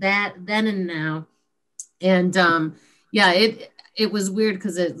between that then and now. And yeah, it was weird,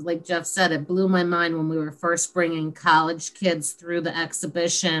 because it, like Jeff said, it blew my mind when we were first bringing college kids through the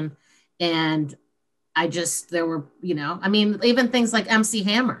exhibition. And there were, you know, I mean, even things like MC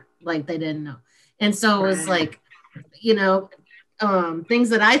Hammer, like they didn't know. And so it was like, you know, things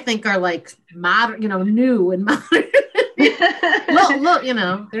that I think are like modern, you know, new and modern. look, you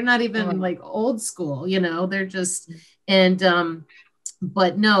know, they're not even like old school, you know, they're just, and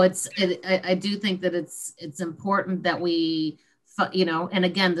but no, I do think that it's important that we, you know, and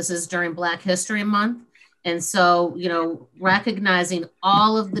again, this is during Black History Month, And so, you know, recognizing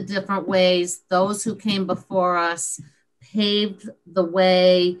all of the different ways those who came before us paved the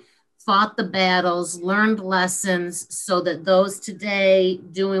way, fought the battles, learned lessons, so that those today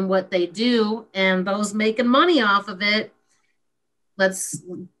doing what they do and those making money off of it, let's,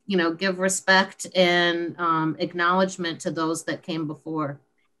 you know, give respect and acknowledgement to those that came before.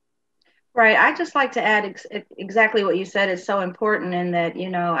 Right. I just like to add exactly what you said is so important in that, you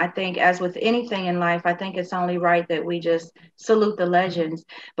know, I think as with anything in life, I think it's only right that we just salute the legends,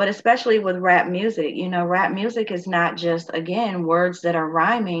 but especially with rap music, you know, rap music is not just, again, words that are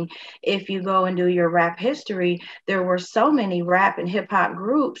rhyming. If you go and do your rap history, there were so many rap and hip hop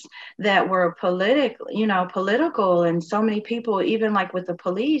groups that were political, and so many people, even like with the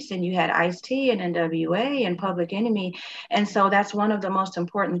police, and you had Ice-T and NWA and Public Enemy. And so that's one of the most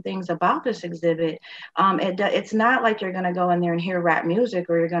important things about this exhibit. It's not like you're going to go in there and hear rap music,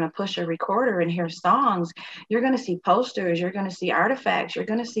 or you're going to push a recorder and hear songs. You're going to see posters, you're going to see artifacts, you're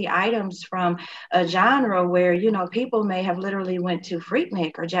going to see items from a genre where, you know, people may have literally went to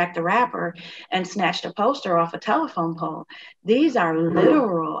Freaknik or Jack the Rapper and snatched a poster off a telephone pole. These are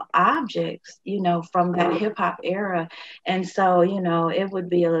literal objects, you know, from that hip hop era. And so, you know, it would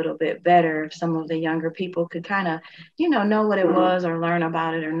be a little bit better if some of the younger people could kind of, you know what it was, or learn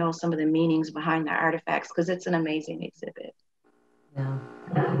about it, or know some of the meanings behind the artifacts, because it's an amazing exhibit. Yeah.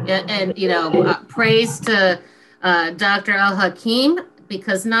 And you know, praise to Dr. Al Hakim,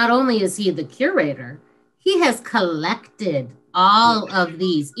 because not only is he the curator, he has collected all of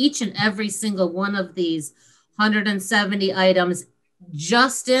these, each and every single one of these 170 items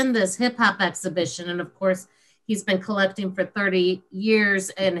just in this hip hop exhibition. And of course, he's been collecting for 30 years,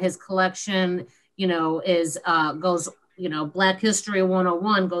 and his collection, you know, is goes, you know, Black History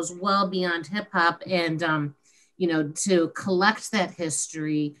 101 goes well beyond hip hop. And you know, to collect that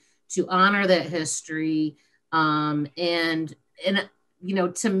history, to honor that history. And you know,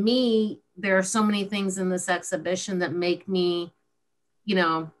 to me, there are so many things in this exhibition that make me, you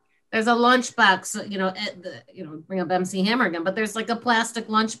know, there's a lunchbox, you know, bring up MC Hammer again, but there's like a plastic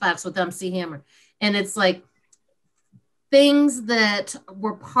lunchbox with MC Hammer. And it's like things that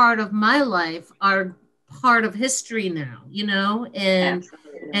were part of my life are part of history now, you know, and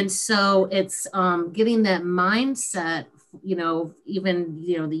so it's getting that mindset, you know, even,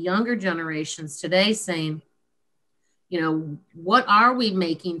 you know, the younger generations today saying, you know, what are we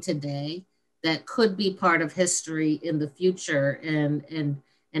making today that could be part of history in the future, and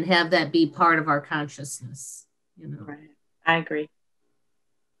have that be part of our consciousness, you know. Right. I agree.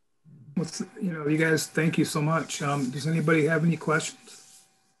 You know, you guys, thank you so much. Does anybody have any questions?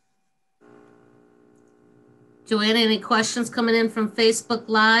 Joanna, any questions coming in from Facebook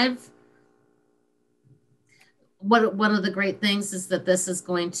Live? One of the great things is that this is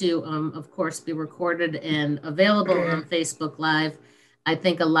going to, of course, be recorded and available on Facebook Live. I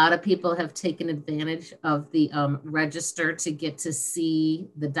think a lot of people have taken advantage of the register to get to see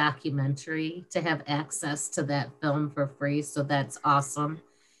the documentary, to have access to that film for free. So that's awesome.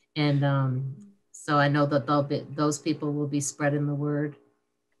 And so I know that those people will be spreading the word.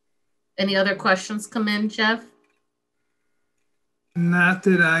 Any other questions come in, Jeff? Not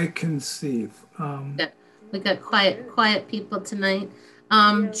that I can see. We got quiet people tonight.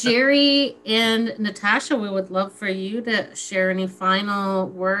 Jerry and Natasha, we would love for you to share any final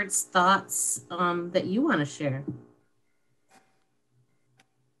words, thoughts that you want to share.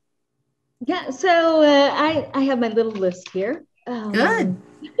 Yeah, so I have my little list here. Good.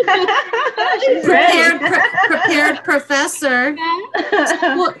 She's ready. Prepared professor.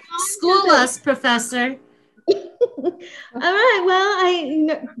 School us, professor. All right.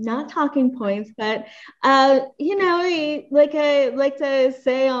 Well, not talking points, but you know, like I like to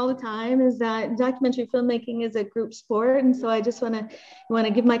say all the time, is that documentary filmmaking is a group sport, and so I just want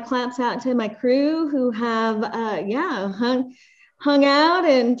to give my claps out to my crew who have hung out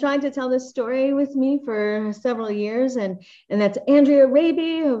and tried to tell this story with me for several years. And that's Andrea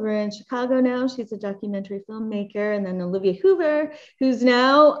Raby over in Chicago now. She's a documentary filmmaker. And then Olivia Hoover, who's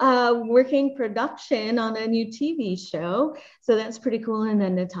now working production on a new TV show. So that's pretty cool. And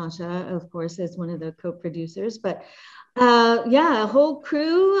then Natasha, of course, is one of the co-producers. But a whole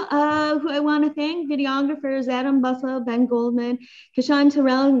crew who I want to thank: videographers Adam Bussell, Ben Goldman, Kishan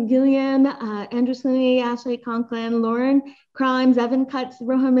Terrell, Gillian, Andrew Sweeney, Ashley Conklin, Lauren Crimes, Evan Cutts,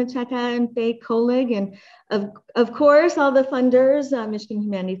 Rohan Macheka, and Faye Kolig, and of course all the funders: Michigan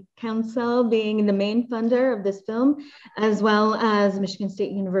Humanities Council being the main funder of this film, as well as Michigan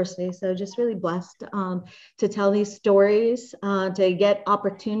State University. So just really blessed to tell these stories, to get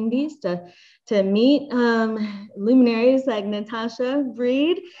opportunities to meet luminaries like Natasha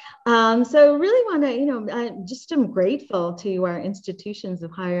Breed. So really want to, I just am grateful to our institutions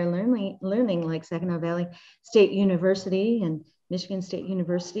of higher learning like Saginaw Valley State University and Michigan State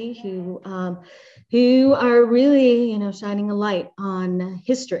University, who are really, shining a light on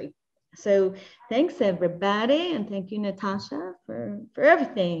history. So thanks everybody, and thank you, Natasha, for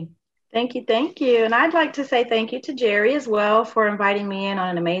everything. Thank you, thank you. And I'd like to say thank you to Jerry as well for inviting me in on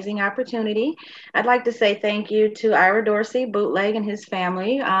an amazing opportunity. I'd like to say thank you to Ira Dorsey, Bootleg, and his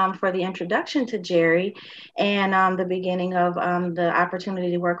family for the introduction to Jerry and the beginning of the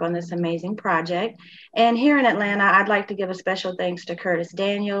opportunity to work on this amazing project. And here in Atlanta, I'd like to give a special thanks to Curtis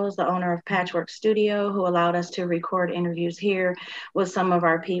Daniels, the owner of Patchwork Studio, who allowed us to record interviews here with some of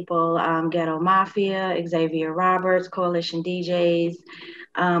our people, Ghetto Mafia, Xavier Roberts, Coalition DJs.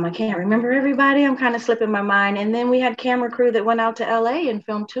 I can't remember everybody. I'm kind of slipping my mind. And then we had camera crew that went out to LA and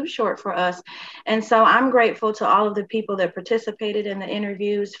filmed 2 short for us. And so I'm grateful to all of the people that participated in the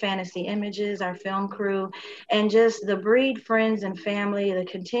interviews, Fantasy Images, our film crew, and just the Breed friends and family, the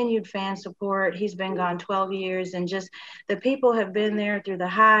continued fan support. He's been gone 12 years, and just the people have been there through the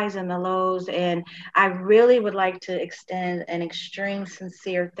highs and the lows. And I really would like to extend an extreme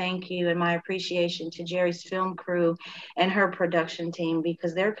sincere thank you and my appreciation to Jerry's film crew and her production team, because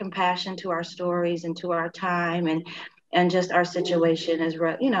their compassion to our stories and to our time and just our situation as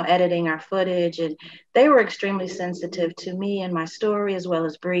editing our footage, and they were extremely sensitive to me and my story, as well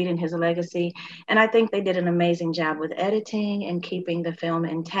as Breed and his legacy. And I think they did an amazing job with editing and keeping the film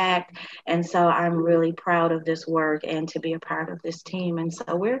intact. And so I'm really proud of this work and to be a part of this team. And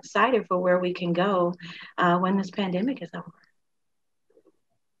so we're excited for where we can go when this pandemic is over.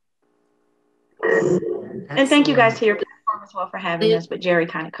 Excellent. And thank you guys to your platform as well for having us, but Jerry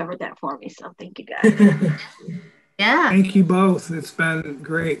kind of covered that for me, so thank you guys. Yeah. Thank you both. It's been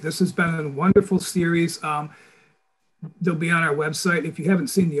great. This has been a wonderful series. They'll be on our website. If you haven't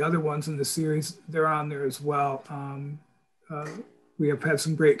seen the other ones in the series, they're on there as well. We have had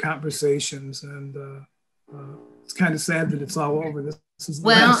some great conversations, and it's kind of sad that it's all over. This is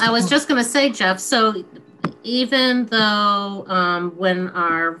well, I was just going to say, Jeff, so even though when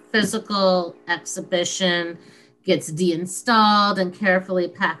our physical exhibition gets deinstalled and carefully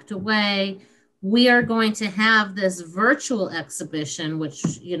packed away, we are going to have this virtual exhibition, which,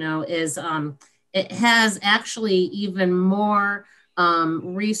 is, it has actually even more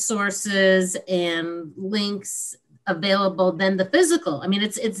resources and links available than the physical. I mean,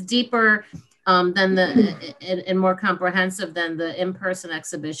 it's deeper than and more comprehensive than the in-person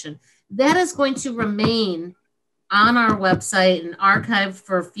exhibition. That is going to remain on our website and archived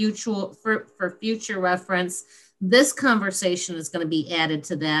for future reference. This conversation is going to be added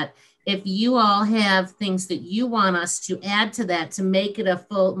to that. If you all have things that you want us to add to that to make it a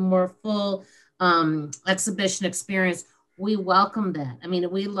more full exhibition experience, we welcome that. I mean,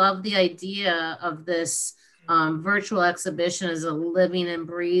 we love the idea of this virtual exhibition as a living and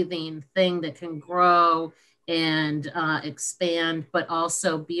breathing thing that can grow and expand, but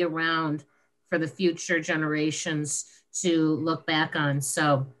also be around for the future generations to look back on.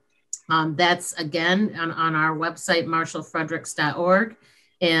 So that's, again, on our website, marshallfredericks.org.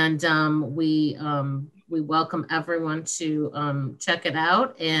 And we welcome everyone to check it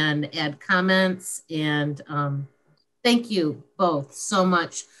out and add comments. And thank you both so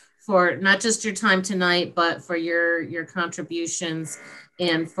much for not just your time tonight, but for your contributions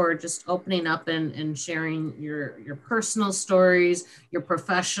and for just opening up and sharing your personal stories, your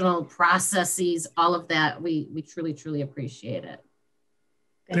professional processes, all of that. We truly, truly appreciate it.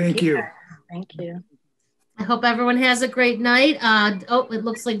 Thank you. Thank you. I hope everyone has a great night. It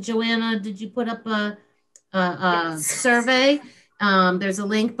looks like Joanna, did you put up a yes. survey? There's a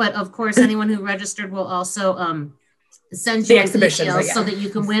link, but of course, anyone who registered will also send you the details so that you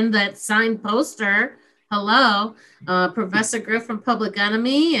can win that signed poster. Hello, Professor Griff from Public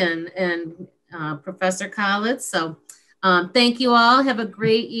Enemy and Professor Collins. So thank you all. Have a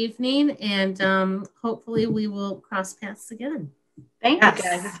great evening, and hopefully we will cross paths again. Thank you,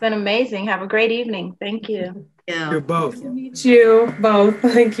 guys. It's been amazing. Have a great evening. Thank you. Yeah. You're both. Nice to meet you both.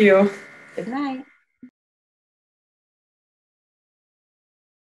 Thank you. Good night.